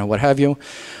 or what have you.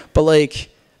 But like,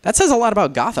 that says a lot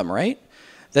about Gotham, right?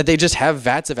 That they just have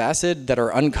vats of acid that are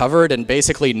uncovered and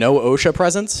basically no OSHA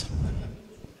presence.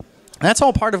 That's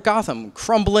all part of Gotham.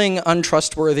 Crumbling,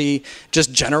 untrustworthy,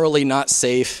 just generally not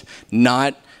safe,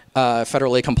 not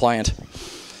federally compliant.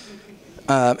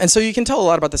 And so you can tell a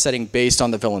lot about the setting based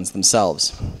on the villains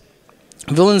themselves.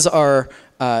 Villains are,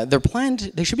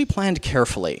 they should be planned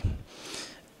carefully.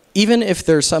 Even if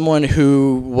there's someone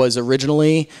who was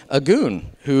originally a goon,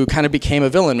 who kind of became a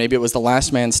villain, maybe it was the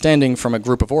last man standing from a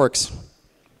group of orcs,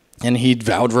 and he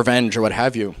vowed revenge or what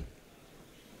have you.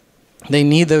 They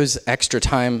need those extra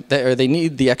time, or they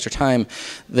need the extra time,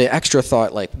 the extra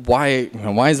thought, like, why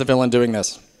is the villain doing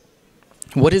this?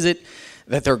 What is it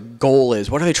that their goal is?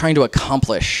 What are they trying to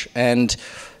accomplish? And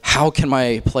how can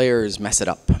my players mess it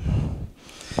up?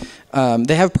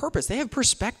 They have purpose, they have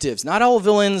perspectives. Not all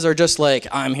villains are just like,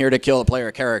 I'm here to kill the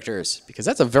player characters, because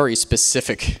that's a very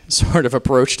specific sort of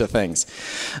approach to things.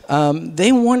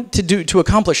 They want to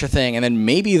accomplish a thing, and then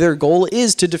maybe their goal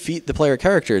is to defeat the player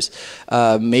characters.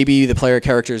 Maybe the player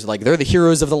characters, like, they're the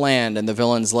heroes of the land, and the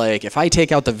villain's like, if I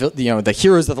take out the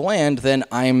heroes of the land, then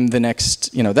I'm the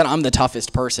next, then I'm the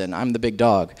toughest person, I'm the big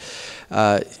dog.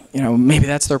 Maybe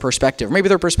that's their perspective. Maybe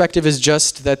their perspective is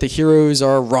just that the heroes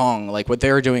are wrong. Like, what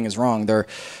they're doing is wrong. They're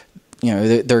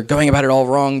going about it all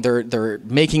wrong. They're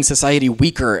making society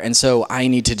weaker, and so I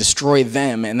need to destroy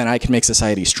them, and then I can make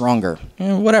society stronger.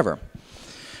 Whatever.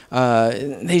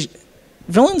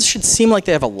 Villains should seem like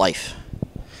they have a life.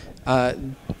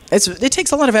 It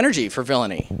takes a lot of energy for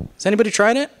villainy. Has anybody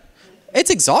tried it? It's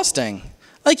exhausting.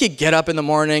 Like, you get up in the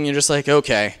morning, you're just like,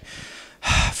 okay,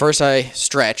 first I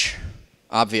stretch,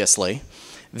 obviously,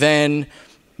 then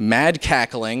mad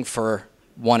cackling for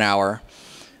 1 hour,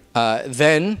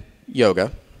 then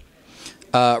yoga,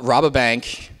 rob a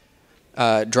bank,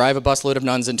 drive a busload of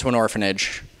nuns into an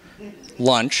orphanage,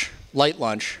 lunch, light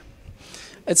lunch,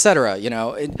 etc.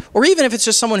 Or even if it's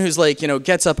just someone who's like,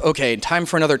 gets up, okay, time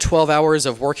for another 12 hours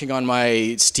of working on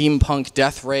my steampunk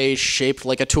death ray shaped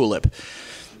like a tulip.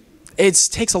 It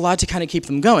takes a lot to kind of keep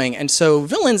them going. And so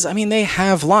villains, I mean, they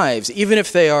have lives, even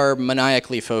if they are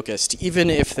maniacally focused, even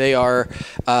if they are,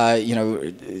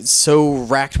 so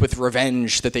racked with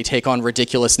revenge that they take on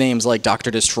ridiculous names like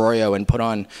Dr. Destroyo and put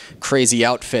on crazy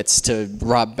outfits to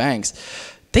rob banks.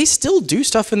 They still do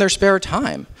stuff in their spare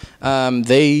time.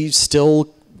 They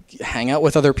still hang out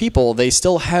with other people. They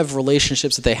still have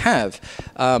relationships that they have.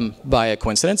 By a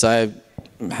coincidence, I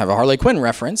have a Harley Quinn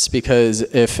reference, because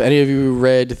if any of you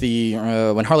read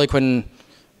when Harley Quinn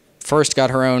first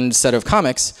got her own set of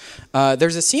comics,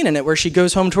 there's a scene in it where she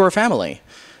goes home to her family.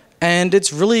 And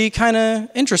it's really kind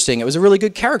of interesting. It was a really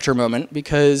good character moment,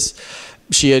 because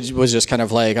she was just kind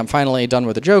of like, I'm finally done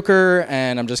with the Joker,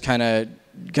 and I'm just kind of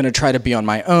going to try to be on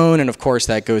my own, and of course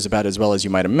that goes about as well as you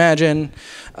might imagine.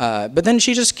 But then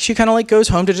she kind of like goes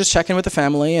home to just check in with the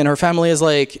family, and her family is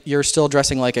like, you're still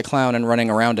dressing like a clown and running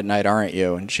around at night, aren't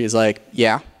you? And she's like,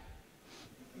 yeah.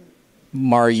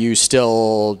 Are you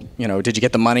still, did you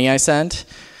get the money I sent?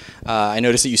 I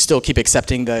notice that you still keep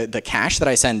accepting the cash that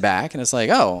I send back, and it's like,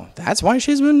 oh, that's what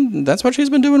she's been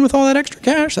doing with all that extra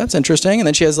cash. That's interesting. And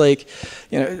then she has like,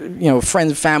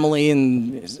 friends, family,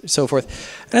 and so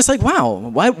forth. And it's like, wow,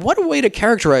 what a way to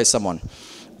characterize someone.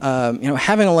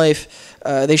 Having a life,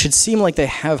 they should seem like they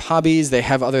have hobbies, they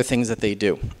have other things that they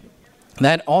do.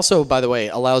 That also, by the way,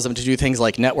 allows them to do things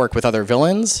like network with other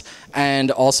villains, and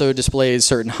also displays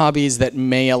certain hobbies that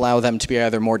may allow them to be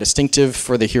either more distinctive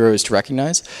for the heroes to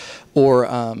recognize, or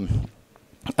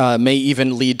may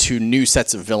even lead to new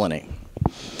sets of villainy.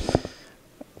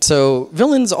 So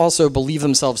villains also believe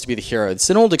themselves to be the hero. It's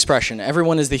an old expression,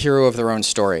 everyone is the hero of their own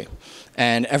story,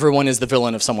 and everyone is the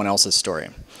villain of someone else's story.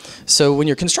 So when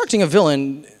you're constructing a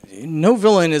villain, no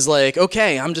villain is like,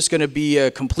 okay, I'm just going to be a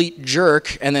complete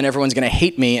jerk, and then everyone's going to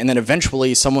hate me, and then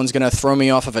eventually someone's going to throw me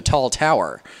off of a tall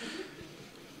tower.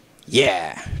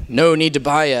 Yeah, no need to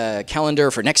buy a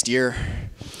calendar for next year.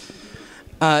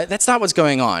 That's not what's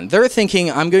going on. They're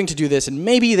thinking, I'm going to do this, and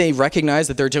maybe they recognize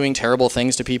that they're doing terrible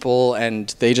things to people, and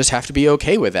they just have to be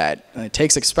okay with that. It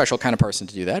takes a special kind of person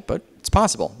to do that, but it's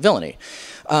possible. Villainy.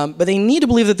 But they need to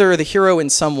believe that they're the hero in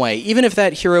some way, even if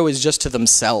that hero is just to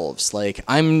themselves. Like,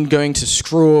 I'm going to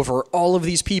screw over all of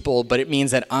these people, but it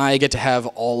means that I get to have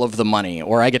all of the money,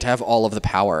 or I get to have all of the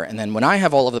power. And then when I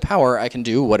have all of the power, I can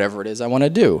do whatever it is I want to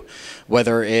do.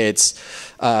 Whether it's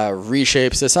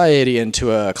reshape society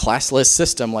into a classless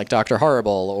system like Dr.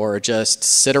 Horrible, or just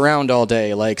sit around all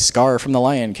day like Scar from The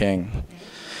Lion King.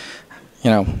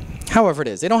 However it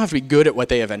is. They don't have to be good at what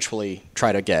they eventually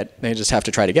try to get. They just have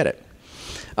to try to get it.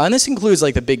 And this includes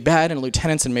like the big bad and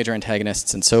lieutenants and major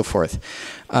antagonists and so forth.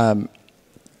 And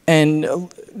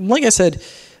like I said,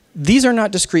 these are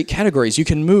not discrete categories. You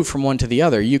can move from one to the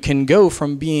other. You can go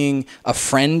from being a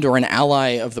friend or an ally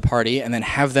of the party and then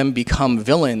have them become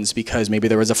villains because maybe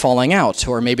there was a falling out,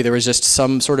 or maybe there was just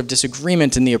some sort of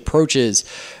disagreement in the approaches.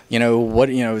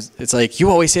 It's like, you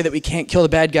always say that we can't kill the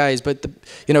bad guys, but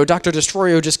Dr.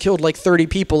 Destroyo just killed like 30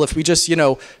 people. If we just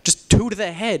two to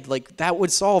the head, like that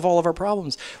would solve all of our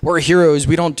problems. We're heroes,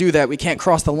 we don't do that, we can't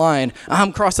cross the line.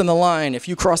 I'm crossing the line. If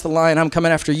you cross the line, I'm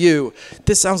coming after you.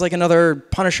 This sounds like another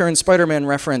Punisher and Spider-Man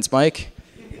reference, Mike.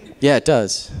 Yeah, it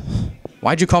does.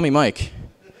 Why'd you call me Mike?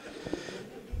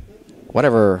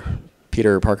 Whatever,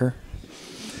 Peter Parker.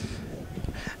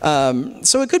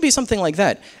 So it could be something like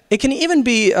that. It can even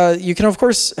be, you can of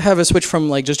course have a switch from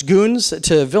like just goons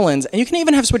to villains, and you can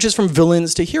even have switches from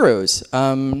villains to heroes.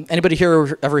 Anybody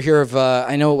here ever hear of,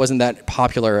 I know it wasn't that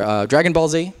popular, Dragon Ball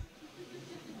Z?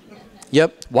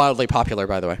 Yep, wildly popular,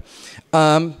 by the way.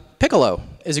 Piccolo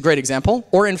is a great example,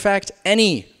 or in fact,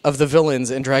 any of the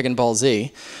villains in Dragon Ball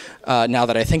Z, now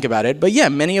that I think about it. But yeah,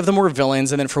 many of them were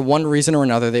villains, and then for one reason or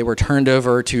another, they were turned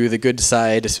over to the good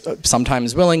side,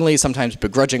 sometimes willingly, sometimes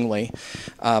begrudgingly.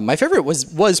 My favorite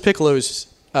was Piccolo's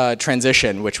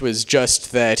transition, which was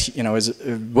just that, it was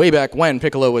way back when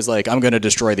Piccolo was like, I'm going to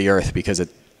destroy the Earth because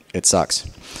it sucks.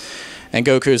 And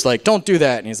Goku's like, don't do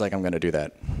that, and he's like, I'm going to do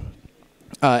that.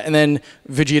 And then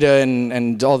Vegeta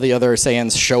and all the other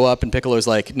Saiyans show up, and Piccolo's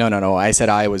like, no, I said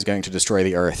I was going to destroy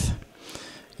the Earth.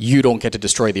 You don't get to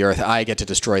destroy the Earth, I get to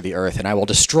destroy the Earth, and I will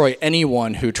destroy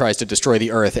anyone who tries to destroy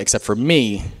the Earth except for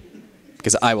me,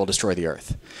 because I will destroy the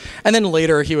Earth. And then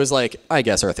later he was like, I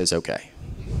guess Earth is okay.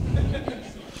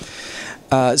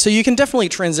 So you can definitely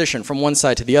transition from one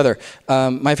side to the other.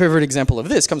 My favorite example of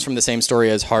this comes from the same story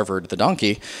as Harvard the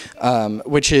Donkey,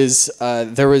 which is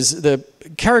the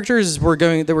characters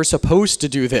they were supposed to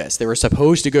do this. They were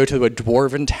supposed to go to a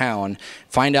dwarven town,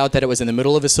 find out that it was in the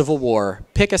middle of a civil war,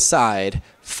 pick a side,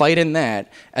 fight in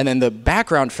that, and then the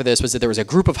background for this was that there was a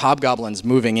group of hobgoblins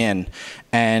moving in,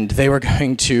 and they were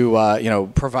going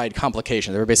to provide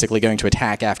complications. They were basically going to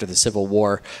attack after the Civil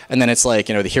War, and then it's like,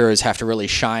 the heroes have to really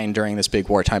shine during this big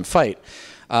wartime fight.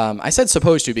 I said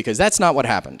supposed to because that's not what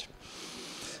happened.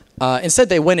 Instead,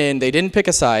 they went in, they didn't pick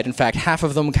a side. In fact, half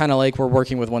of them kind of like were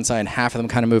working with one side, and half of them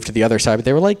kind of moved to the other side, but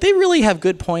they were like, they really have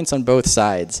good points on both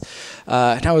sides.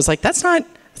 And I was like, that's not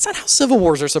how civil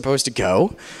wars are supposed to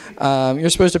go. You're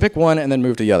supposed to pick one and then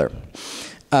move to the other.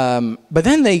 But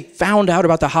then they found out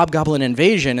about the Hobgoblin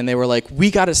invasion, and they were like, we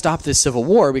got to stop this civil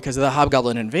war because of the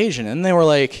Hobgoblin invasion. And they were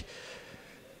like,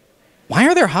 why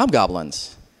are there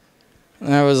Hobgoblins?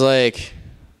 And I was like,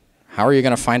 how are you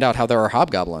going to find out how there are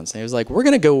Hobgoblins? And he was like, we're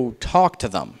going to go talk to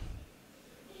them.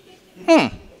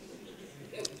 Let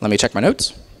me check my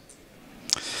notes.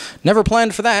 Never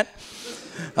planned for that.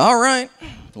 All right.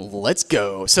 let's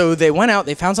go. So they went out,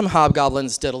 they found some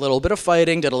hobgoblins, did a little bit of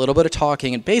fighting, did a little bit of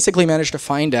talking, and basically managed to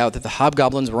find out that the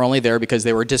hobgoblins were only there because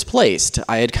they were displaced.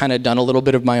 I had kind of done a little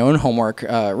bit of my own homework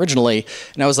originally,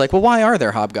 and I was like, well, why are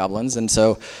there hobgoblins? And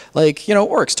so, like, you know,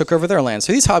 orcs took over their land.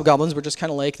 So these hobgoblins were just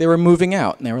kind of like, they were moving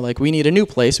out, and they were like, we need a new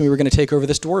place, and we were going to take over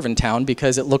this dwarven town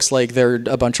because it looks like they're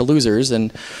a bunch of losers,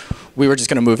 and we were just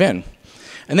going to move in.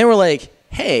 And they were like,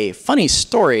 hey, funny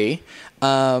story.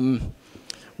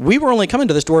 We were only coming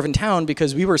to this dwarven town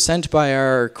because we were sent by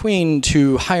our queen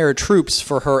to hire troops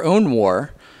for her own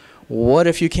war. What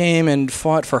if you came and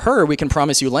fought for her? We can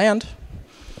promise you land.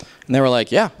 And they were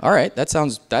like, yeah, all right, that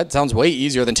sounds way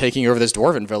easier than taking over this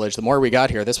dwarven village. The more we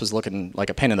got here, this was looking like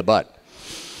a pain in the butt.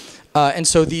 And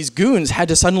so these goons had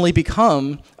to suddenly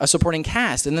become a supporting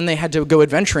cast, and then they had to go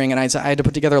adventuring, and I had to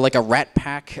put together like a rat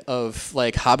pack of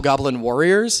like hobgoblin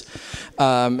warriors.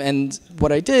 And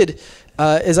what I did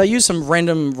is I used some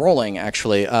random rolling,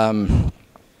 actually.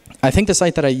 I think the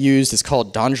site that I used is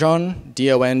called Donjon,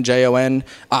 D-O-N-J-O-N.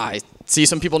 I see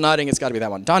some people nodding, it's gotta be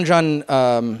that one. Donjon,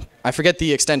 I forget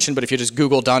the extension, but if you just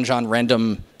Google Donjon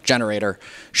random generator,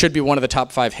 should be one of the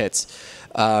top 5 hits.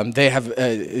 They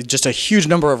have just a huge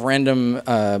number of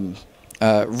random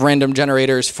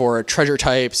generators for treasure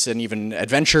types and even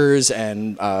adventures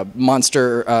and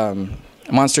monster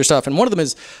stuff. And one of them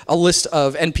is a list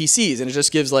of NPCs, and it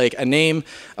just gives like a name,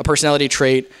 a personality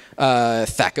trait,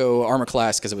 Thaco armor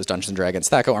class, because it was Dungeons & Dragons.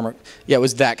 Thaco armor, yeah, it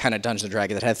was that kind of Dungeons &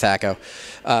 Dragons that had Thaco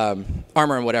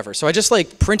armor and whatever. So I just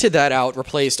like printed that out,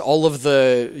 replaced all of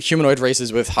the humanoid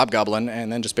races with hobgoblin,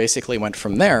 and then just basically went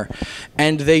from there.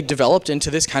 And they developed into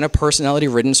this kind of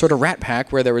personality-ridden sort of rat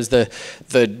pack where there was the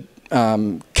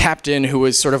captain who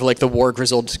was sort of like the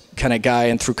war-grizzled kind of guy,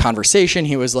 and through conversation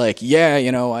he was like, yeah,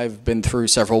 you know, I've been through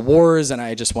several wars and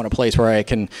I just want a place where I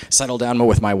can settle down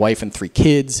with my wife and 3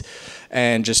 kids,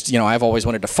 and just, you know, I've always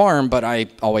wanted to farm, but I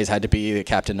always had to be the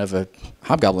captain of a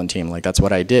hobgoblin team. Like, that's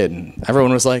what I did. And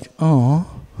everyone was like,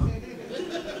 oh,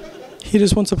 he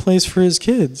just wants a place for his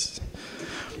kids.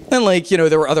 And like, you know,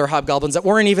 there were other hobgoblins that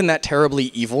weren't even that terribly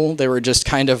evil. They were just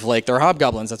kind of like, they're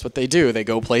hobgoblins. That's what they do. They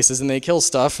go places and they kill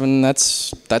stuff, and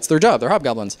that's their job. They're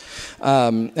hobgoblins.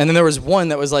 And then there was one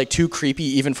that was like too creepy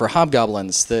even for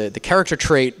hobgoblins. The character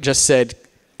trait just said,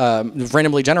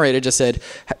 randomly generated, just said,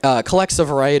 collects a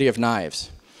variety of knives.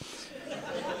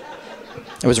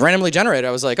 It was randomly generated.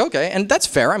 I was like, okay, and that's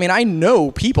fair. I mean, I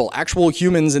know people, actual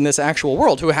humans in this actual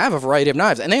world, who have a variety of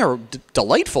knives, and they are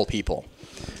delightful people.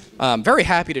 Very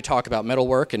happy to talk about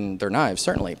metalwork and their knives,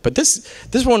 certainly. But this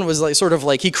one was like sort of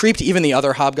like, he creeped even the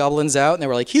other hobgoblins out, and they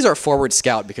were like, he's our forward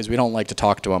scout because we don't like to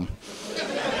talk to him.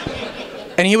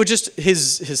 And he would just,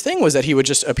 his thing was that he would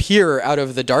just appear out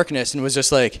of the darkness and was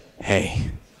just like,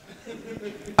 hey,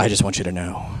 I just want you to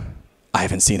know, I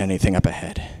haven't seen anything up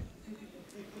ahead.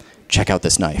 Check out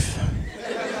this knife.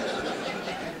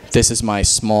 This is my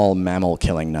small mammal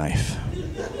killing knife.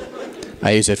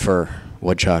 I use it for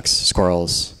woodchucks,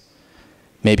 squirrels,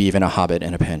 maybe even a hobbit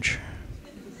in a pinch.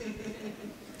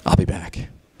 I'll be back. And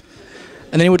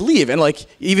then he would leave, and like,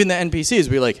 even the NPCs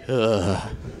would be like, ugh.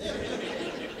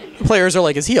 The players are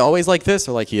like, is he always like this?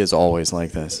 Or like, he is always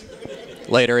like this.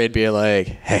 Later he'd be like,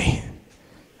 hey,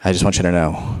 I just want you to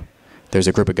know, there's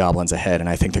a group of goblins ahead, and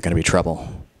I think they're gonna be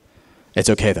trouble. It's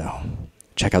okay though,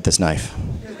 check out this knife.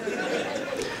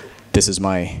 This is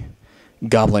my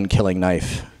goblin killing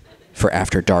knife for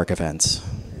after dark events.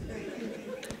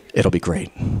 It'll be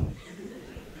great.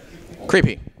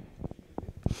 Creepy.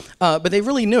 But they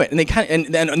really knew it, and they kind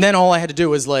of, and then all I had to do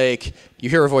was like, you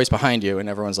hear a voice behind you, and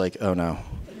everyone's like, oh no.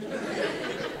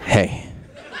 Hey.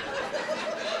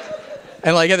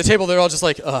 And like at the table, they're all just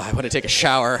like, oh, I want to take a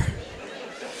shower.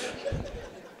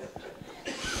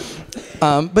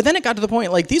 But then it got to the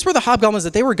point, like, these were the hobgoblins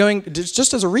that they were going,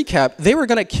 just as a recap, they were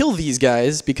going to kill these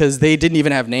guys because they didn't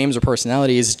even have names or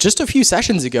personalities. Just a few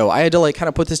sessions ago, I had to like kind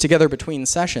of put this together between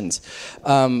sessions.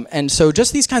 And so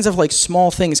just these kinds of like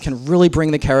small things can really bring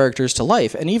the characters to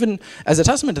life. And even as a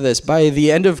testament to this, by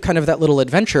the end of kind of that little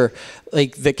adventure,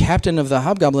 like the captain of the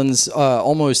hobgoblins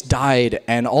almost died,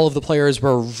 and all of the players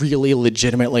were really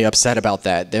legitimately upset about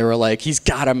that. They were like, he's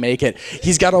got to make it.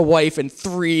 He's got a wife and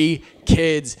 3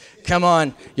 kids. Come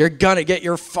on, you're gonna get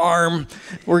your farm.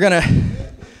 We're gonna,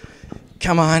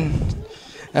 come on.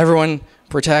 Everyone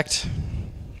protect.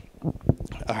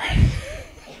 All right.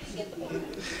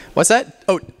 What's that?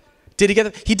 Oh, did he get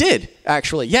it? He did,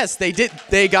 actually. Yes, they did.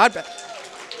 They got back.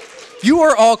 You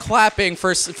are all clapping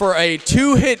for a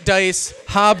 2-hit dice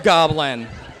hobgoblin.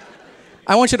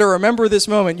 I want you to remember this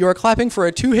moment. You are clapping for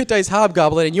a 2-hit dice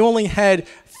hobgoblin, and you only had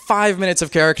 5 minutes of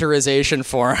characterization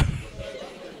for him.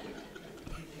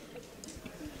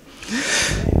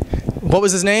 What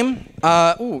was his name?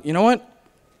 Ooh, you know what?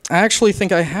 I actually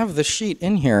think I have the sheet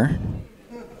in here.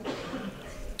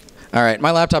 All right,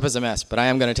 my laptop is a mess, but I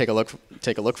am going to take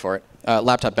a look for it.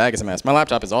 Laptop bag is a mess. My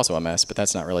laptop is also a mess, but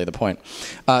that's not really the point.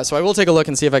 So I will take a look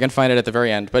and see if I can find it at the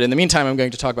very end. But in the meantime, I'm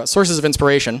going to talk about sources of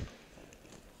inspiration.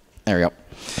 There we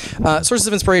go. Sources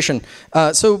of inspiration.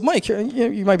 So Mike,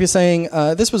 you might be saying,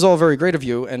 this was all very great of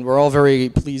you, and we're all very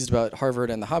pleased about Harvard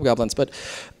and the Hobgoblins, but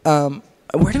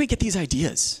where do we get these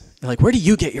ideas? You're like, where do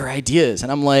you get your ideas?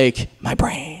 And I'm like, my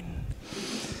brain.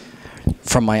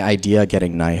 From my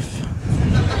idea-getting knife.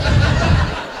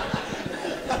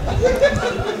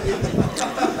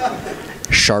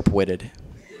 Sharp-witted.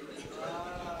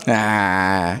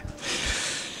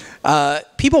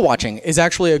 People watching is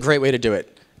actually a great way to do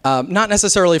it. Not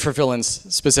necessarily for villains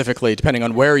specifically, depending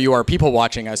on where you are people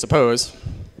watching, I suppose.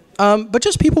 But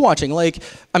just people watching. Like,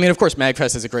 I mean, of course,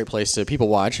 MAGFest is a great place to people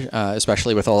watch,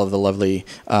 especially with all of the lovely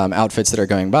outfits that are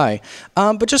going by.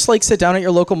 But just like sit down at your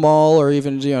local mall, or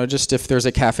even just if there's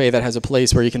a cafe that has a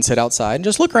place where you can sit outside and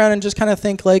just look around and just kind of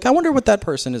think like, I wonder what that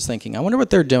person is thinking. I wonder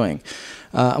what they're doing.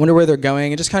 I wonder where they're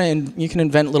going. And just kind of you can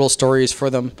invent little stories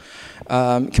for them.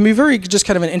 It can be very just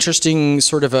kind of an interesting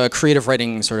sort of a creative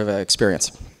writing sort of a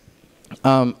experience.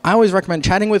 I always recommend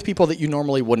chatting with people that you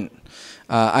normally wouldn't.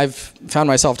 I've found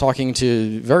myself talking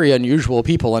to very unusual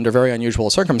people under very unusual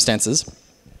circumstances.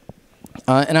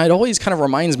 And it always kind of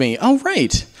reminds me, oh,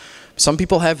 right, some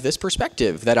people have this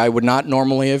perspective that I would not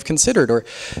normally have considered. Or,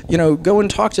 go and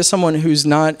talk to someone who's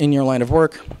not in your line of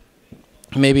work.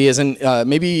 Maybe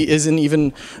isn't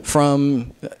even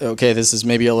from, okay, this is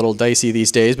maybe a little dicey these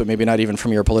days, but maybe not even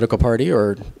from your political party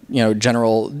or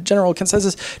general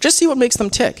consensus. Just see what makes them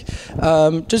tick.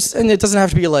 And it doesn't have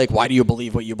to be like, why do you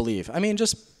believe what you believe? I mean,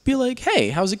 just be like,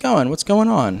 hey, how's it going? What's going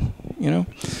on?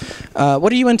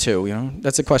 What are you into?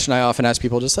 That's a question I often ask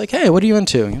people. Just like, hey, what are you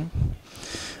into?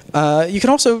 You can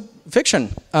also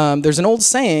fiction. There's an old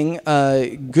saying,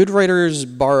 good writers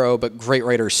borrow, but great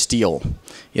writers steal.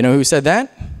 You know who said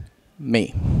that?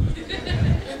 Me.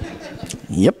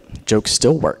 Yep, joke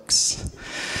still works.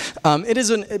 But it is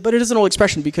an old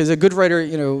expression because a good writer,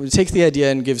 takes the idea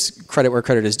and gives credit where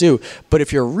credit is due. But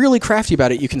if you're really crafty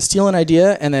about it, you can steal an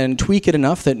idea and then tweak it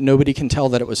enough that nobody can tell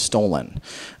that it was stolen.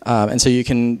 And so you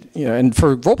can, and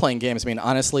for role-playing games, I mean,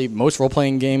 honestly, most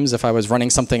role-playing games, if I was running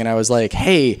something and I was like,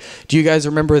 hey, do you guys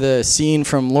remember the scene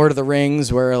from Lord of the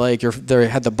Rings where like they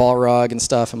had the Balrog and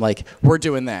stuff? I'm like, we're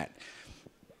doing that.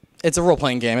 It's a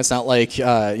role-playing game. It's not like,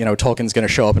 Tolkien's going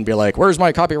to show up and be like, where's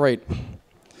my copyright?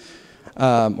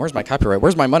 Where's my copyright?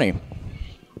 Where's my money?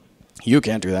 You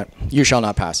can't do that. You shall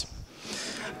not pass.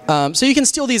 So you can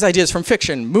steal these ideas from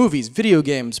fiction, movies, video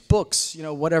games, books,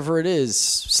 whatever it is,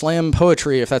 slam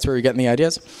poetry if that's where you're getting the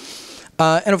ideas.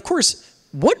 And of course,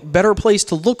 what better place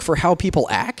to look for how people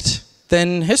act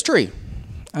than history?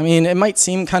 I mean, it might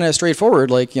seem kind of straightforward,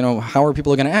 like, how are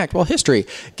people going to act? Well, history.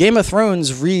 Game of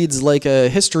Thrones reads like a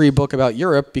history book about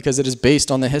Europe because it is based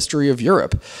on the history of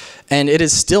Europe. And it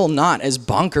is still not as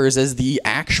bonkers as the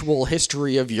actual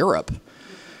history of Europe.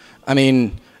 I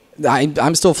mean,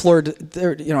 I'm still floored.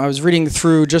 There, I was reading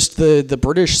through just the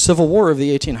British Civil War of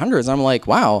the 1800s. I'm like,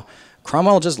 wow,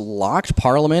 Cromwell just locked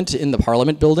Parliament in the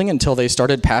Parliament building until they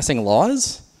started passing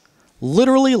laws?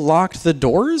 Literally locked the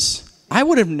doors? I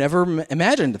would have never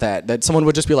imagined that someone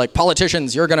would just be like,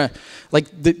 politicians, you're gonna,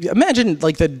 imagine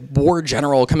like the war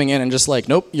general coming in and just like,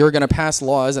 nope, you're gonna pass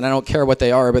laws and I don't care what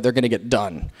they are, but they're gonna get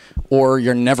done. Or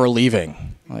you're never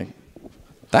leaving. Like,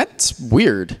 that's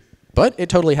weird, but it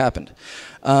totally happened.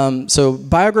 So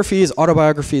biographies,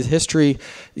 autobiographies, history,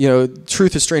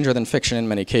 truth is stranger than fiction in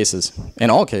many cases. In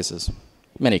all cases,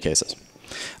 many cases.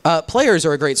 Players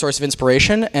are a great source of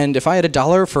inspiration, and if I had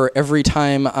 $1 for every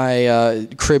time I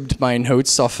cribbed my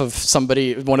notes off of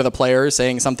one of the players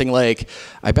saying something like,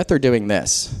 I bet they're doing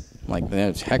this. I'm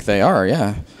like, heck they are,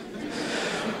 yeah.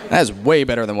 That's way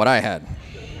better than what I had.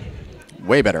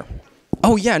 Way better.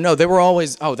 Oh yeah, no, they were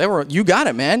always, you got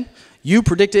it, man. You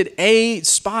predicted A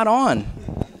spot on.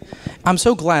 I'm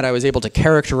so glad I was able to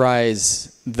characterize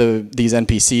these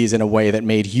NPCs in a way that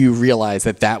made you realize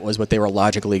that was what they were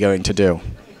logically going to do.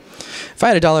 If I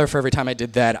had $1 for every time I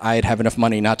did that, I'd have enough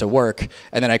money not to work,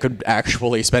 and then I could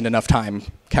actually spend enough time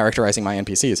characterizing my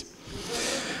NPCs.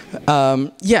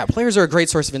 Yeah, players are a great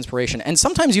source of inspiration, and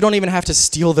sometimes you don't even have to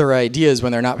steal their ideas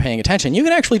when they're not paying attention. You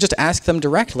can actually just ask them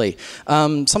directly.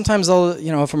 Sometimes I'll,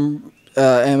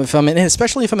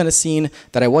 especially if I'm in a scene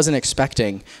that I wasn't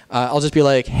expecting, I'll just be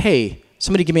like, hey,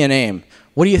 somebody give me a name.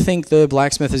 what do you think the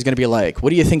blacksmith is going to be like? What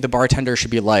do you think the bartender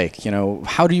should be like? You know,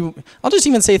 how do you? I'll just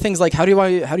even say things like, how do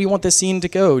you want this scene to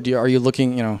go? Are you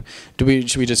looking? You know,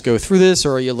 should we just go through this,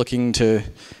 or are you looking to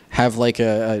have like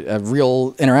a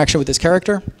real interaction with this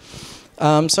character?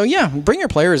 So yeah, bring your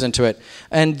players into it,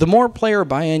 and the more player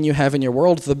buy-in you have in your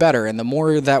world, the better, and the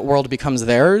more that world becomes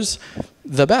theirs,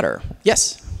 the better.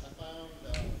 Yes. I found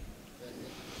the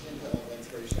hint of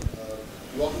inspiration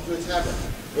of you walk into a tavern.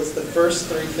 What's the first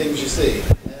 3 things you see?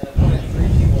 And I point at 3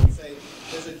 people and say,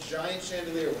 there's a giant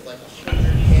chandelier with like 100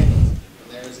 candles.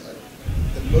 And there's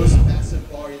the most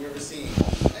massive bar you've ever seen.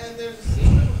 And there's a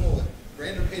swimming pool that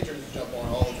random patrons jump on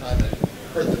all the time and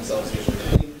hurt themselves usually.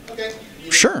 I mean, okay.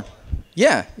 Sure.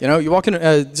 Yeah, you know, you walk in,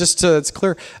 just so it's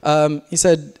clear, he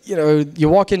said, you know, you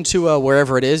walk into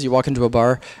wherever it is, you walk into a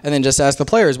bar, and then just ask the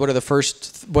players, what are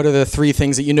the 3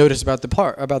 things that you notice about the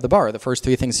bar, the first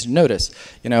 3 things you notice,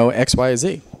 you know, X, Y,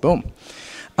 Z, boom.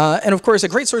 And of course, a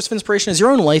great source of inspiration is your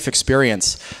own life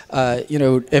experience. You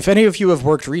know, if any of you have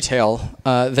worked retail,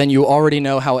 then you already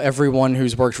know how everyone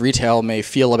who's worked retail may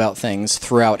feel about things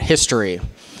throughout history.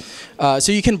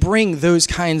 So you can bring those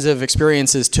kinds of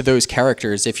experiences to those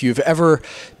characters. If you've ever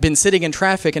been sitting in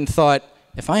traffic and thought,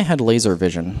 if I had laser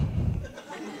vision,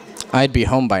 I'd be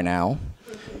home by now.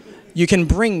 You can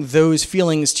bring those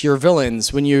feelings to your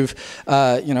villains when you've,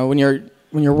 you know, when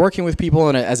you're working with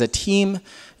people as a team.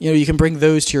 You know, you can bring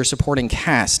those to your supporting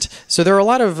cast. So there are a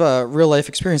lot of real life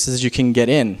experiences you can get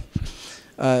in.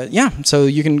 Yeah, so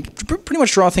you can pretty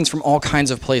much draw things from all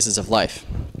kinds of places of life.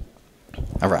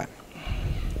 All right.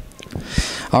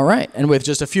 All right, and with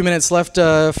just a few minutes left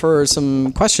for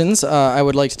some questions, I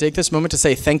would like to take this moment to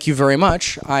say thank you very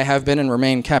much. I have been and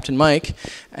remain Captain Mike,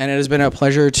 and it has been a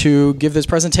pleasure to give this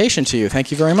presentation to you. Thank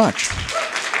you very much.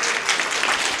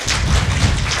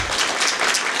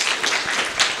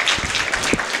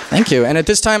 Thank you, and at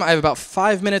this time I have about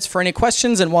 5 minutes for any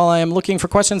questions, and while I am looking for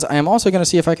questions, I am also going to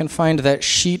see if I can find that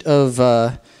sheet of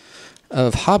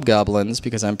hobgoblins,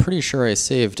 because I'm pretty sure I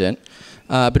saved it.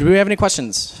 But do we have any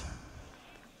questions?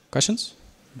 Questions?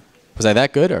 Was I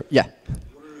that good? Or yeah.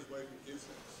 What are his wife and kids'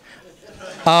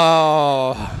 names?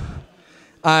 Oh,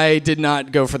 I did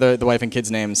not go for the wife and kids'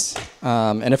 names.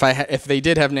 And if they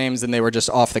did have names, then they were just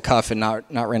off the cuff and not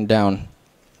written down,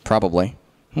 probably.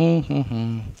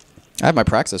 I have my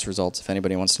Praxis results if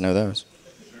anybody wants to know those.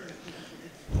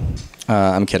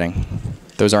 I'm kidding.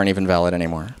 Those aren't even valid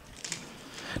anymore.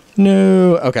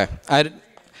 No. Okay. I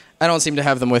don't seem to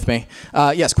have them with me.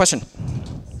 Yes. Question.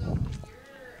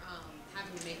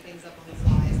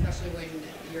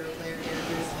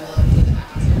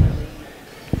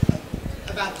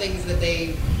 Things that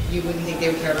you wouldn't think they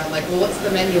would care about, like, well, what's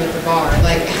the menu at the bar?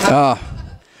 Like,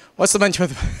 what's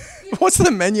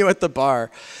the menu at the bar?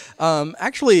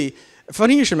 Actually,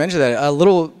 funny you should mention that.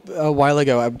 A while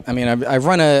ago, I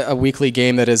run a weekly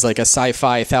game that is like a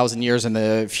sci-fi 1,000 years in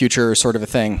the future sort of a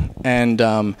thing. And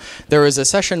there was a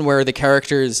session where the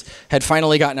characters had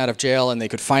finally gotten out of jail and they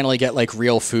could finally get like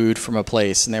real food from a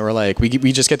place. And they were like, we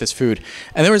just get this food.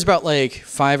 And there was about like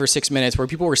 5 or 6 minutes where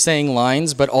people were saying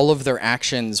lines, but all of their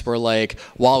actions were like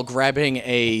while grabbing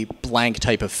a blank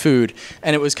type of food.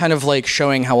 And it was kind of like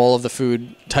showing how all of the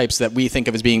food types that we think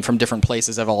of as being from different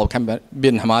places have all kind of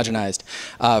been homogenized.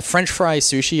 French fry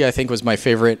sushi, I think, was my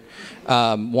favorite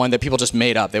one that people just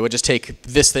made up. They would just take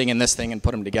this thing and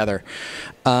put them together.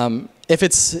 If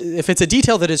it's a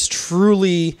detail that is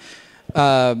truly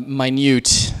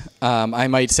minute, I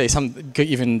might say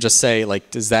even just say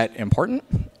like, is that important?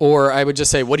 Or I would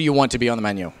just say, what do you want to be on the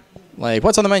menu? Like,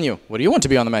 what's on the menu? What do you want to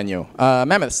be on the menu?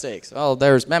 Mammoth steaks. Oh,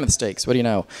 there's mammoth steaks. What do you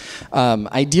know?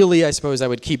 Ideally, I suppose I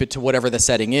would keep it to whatever the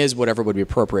setting is, whatever would be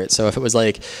appropriate. So if it was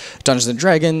like Dungeons and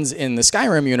Dragons in the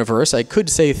Skyrim universe, I could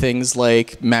say things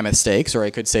like mammoth steaks, or I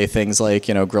could say things like,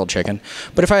 you know, grilled chicken.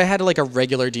 But if I had like a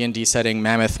regular D&D setting,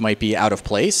 mammoth might be out of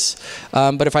place.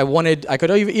 But if I wanted, I could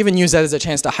even use that as a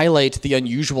chance to highlight the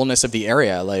unusualness of the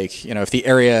area. Like, you know, if the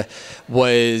area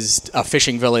was a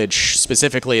fishing village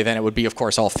specifically, then it would be, of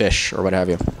course, all fish or what have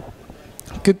you.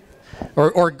 Good.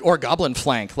 Or goblin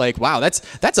flank. Like, wow, that's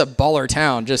a baller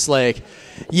town. Just like,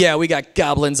 yeah, we got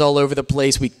goblins all over the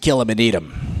place. We kill them and eat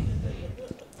them.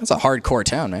 That's a hardcore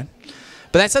town, man.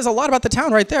 But that says a lot about the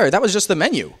town right there. That was just the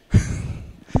menu.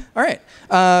 All right.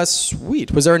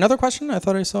 Sweet. Was there another question? I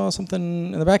thought I saw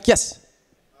something in the back. Yes.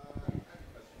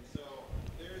 So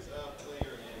there's a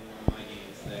player in one of my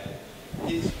games that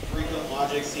his frequent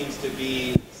logic seems to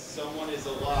be someone is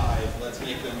alive, let's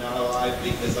make them not alive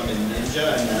because I'm a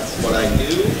ninja and that's what I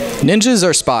do. Ninjas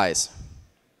are spies.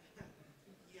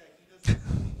 Yeah, he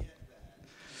doesn't get that.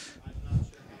 I'm not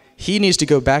sure how He needs to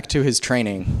go back to his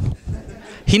training.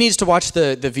 He needs to watch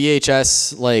the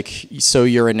VHS, like, So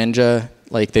You're a Ninja.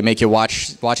 Like, they make you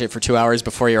watch it for 2 hours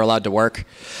before you're allowed to work.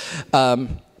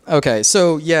 Okay,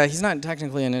 so yeah, he's not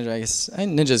technically a ninja, I guess.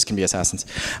 Ninjas can be assassins.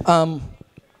 And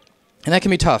that can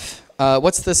be tough.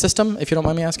 What's the system, if you don't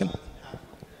mind me asking?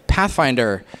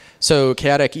 Pathfinder. So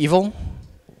chaotic evil?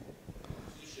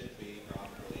 You should be,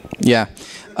 probably. Yeah.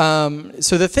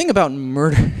 So the thing about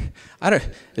murder,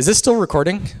 is this still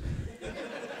recording?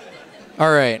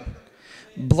 All right.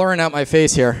 Blurring out my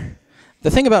face here.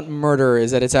 The thing about murder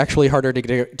is that it's actually harder to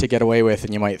get away with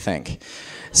than you might think.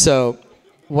 So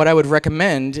what I would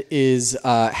recommend is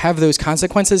have those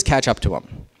consequences catch up to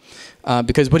him.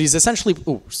 Because what he's essentially,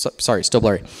 sorry, still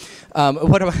blurry.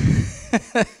 What am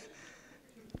I,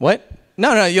 what?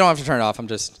 No, you don't have to turn it off.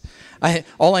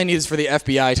 All I need is for the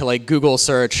FBI to like Google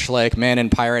search like man in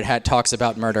pirate hat talks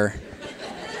about murder.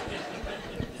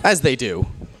 As they do.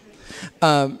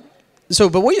 But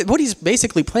what he's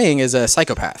basically playing is a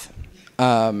psychopath.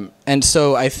 And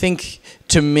so I think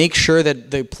to make sure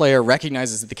that the player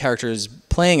recognizes that the character is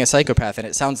playing a psychopath, and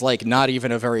it sounds like not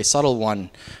even a very subtle one,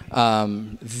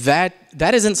 that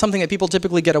isn't something that people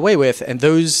typically get away with. And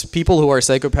those people who are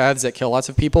psychopaths that kill lots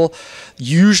of people,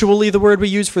 usually the word we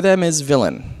use for them is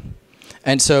villain.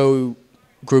 And so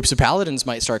groups of paladins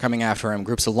might start coming after him.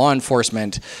 Groups of law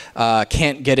enforcement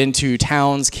can't get into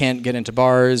towns, can't get into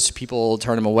bars. People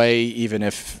turn him away, even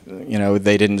if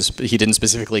he didn't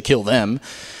specifically kill them.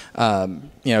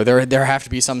 There have to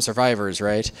be some survivors,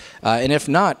 right? And if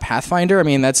not, Pathfinder. I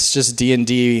mean, that's just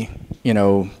D&D.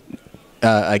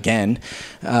 Again.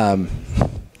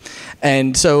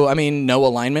 And so, I mean, no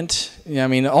alignment. I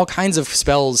mean, all kinds of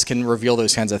spells can reveal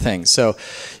those kinds of things. So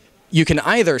you can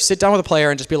either sit down with a player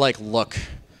and just be like, look,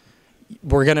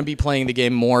 we're going to be playing the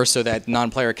game more so that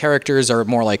non-player characters are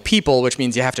more like people, which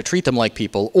means you have to treat them like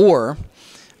people, or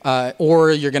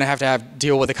you're going to have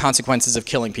deal with the consequences of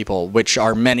killing people, which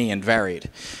are many and varied.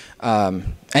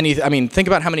 Think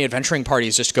about how many adventuring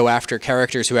parties just go after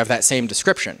characters who have that same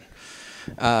description.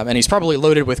 And he's probably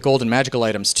loaded with gold and magical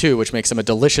items too, which makes him a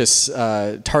delicious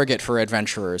target for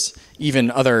adventurers,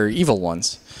 even other evil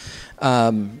ones.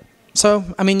 So,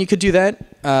 I mean, you could do that.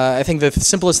 I think the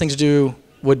simplest thing to do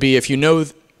would be if you know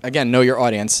your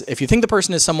audience. If you think the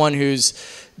person is someone who's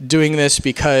doing this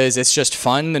because it's just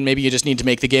fun, then maybe you just need to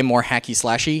make the game more hacky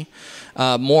slashy,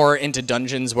 more into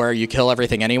dungeons where you kill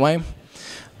everything anyway.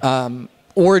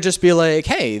 Or just be like,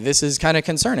 hey, this is kind of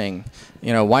concerning.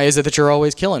 Why is it that you're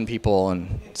always killing people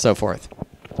and so forth?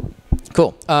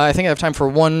 Cool. I think I have time for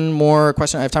one more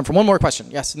question.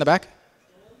 Yes, in the back?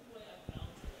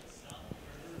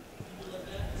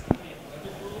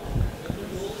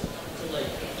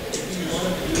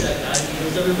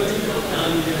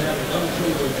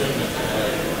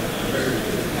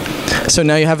 So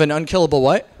now you have an unkillable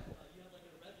what?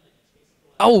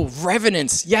 Oh,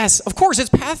 revenants. Yes, of course, it's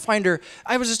Pathfinder.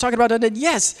 I was just talking about undead.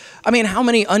 Yes. I mean, how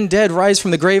many undead rise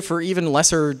from the grave for even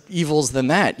lesser evils than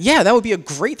that? Yeah, that would be a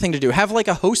great thing to do. Have like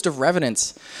a host of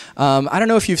revenants. I don't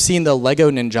know if you've seen the Lego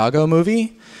Ninjago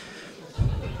movie.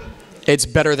 It's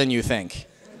better than you think.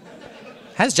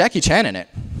 Has Jackie Chan in it.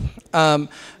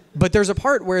 But there's a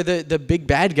part where the big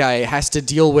bad guy has to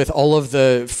deal with all of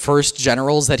the first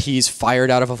generals that he's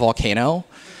fired out of a volcano.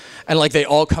 And like they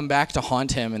all come back to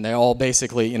haunt him, and they all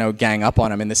basically, gang up on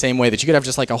him in the same way that you could have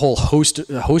just like a whole host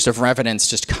of revenants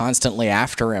just constantly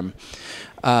after him.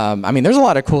 There's a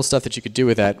lot of cool stuff that you could do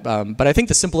with that. But I think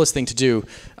the simplest thing to do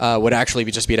would actually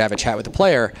be to have a chat with the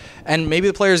player. And maybe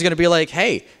the player is going to be like,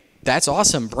 hey, that's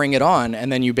awesome, bring it on.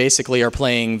 And then you basically are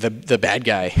playing the bad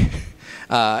guy.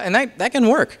 And that can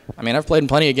work. I mean, I've played in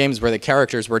plenty of games where the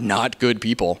characters were not good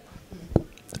people.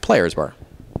 The players were,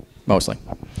 mostly.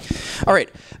 All right,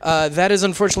 that is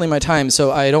unfortunately my time,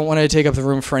 so I don't want to take up the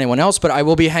room for anyone else, but I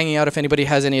will be hanging out if anybody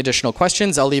has any additional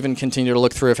questions. I'll even continue to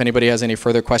look through if anybody has any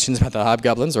further questions about the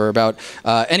hobgoblins or about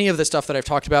any of the stuff that I've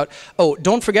talked about. Oh,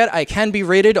 don't forget, I can be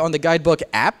rated on the guidebook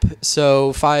app,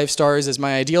 so 5 stars is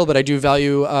my ideal, but I do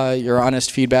value your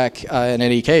honest feedback in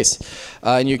any case.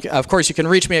 And of course, you can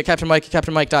reach me at CaptainMike at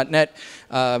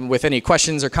CaptainMike.net with any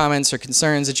questions or comments or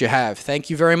concerns that you have.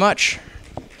 Thank you very much.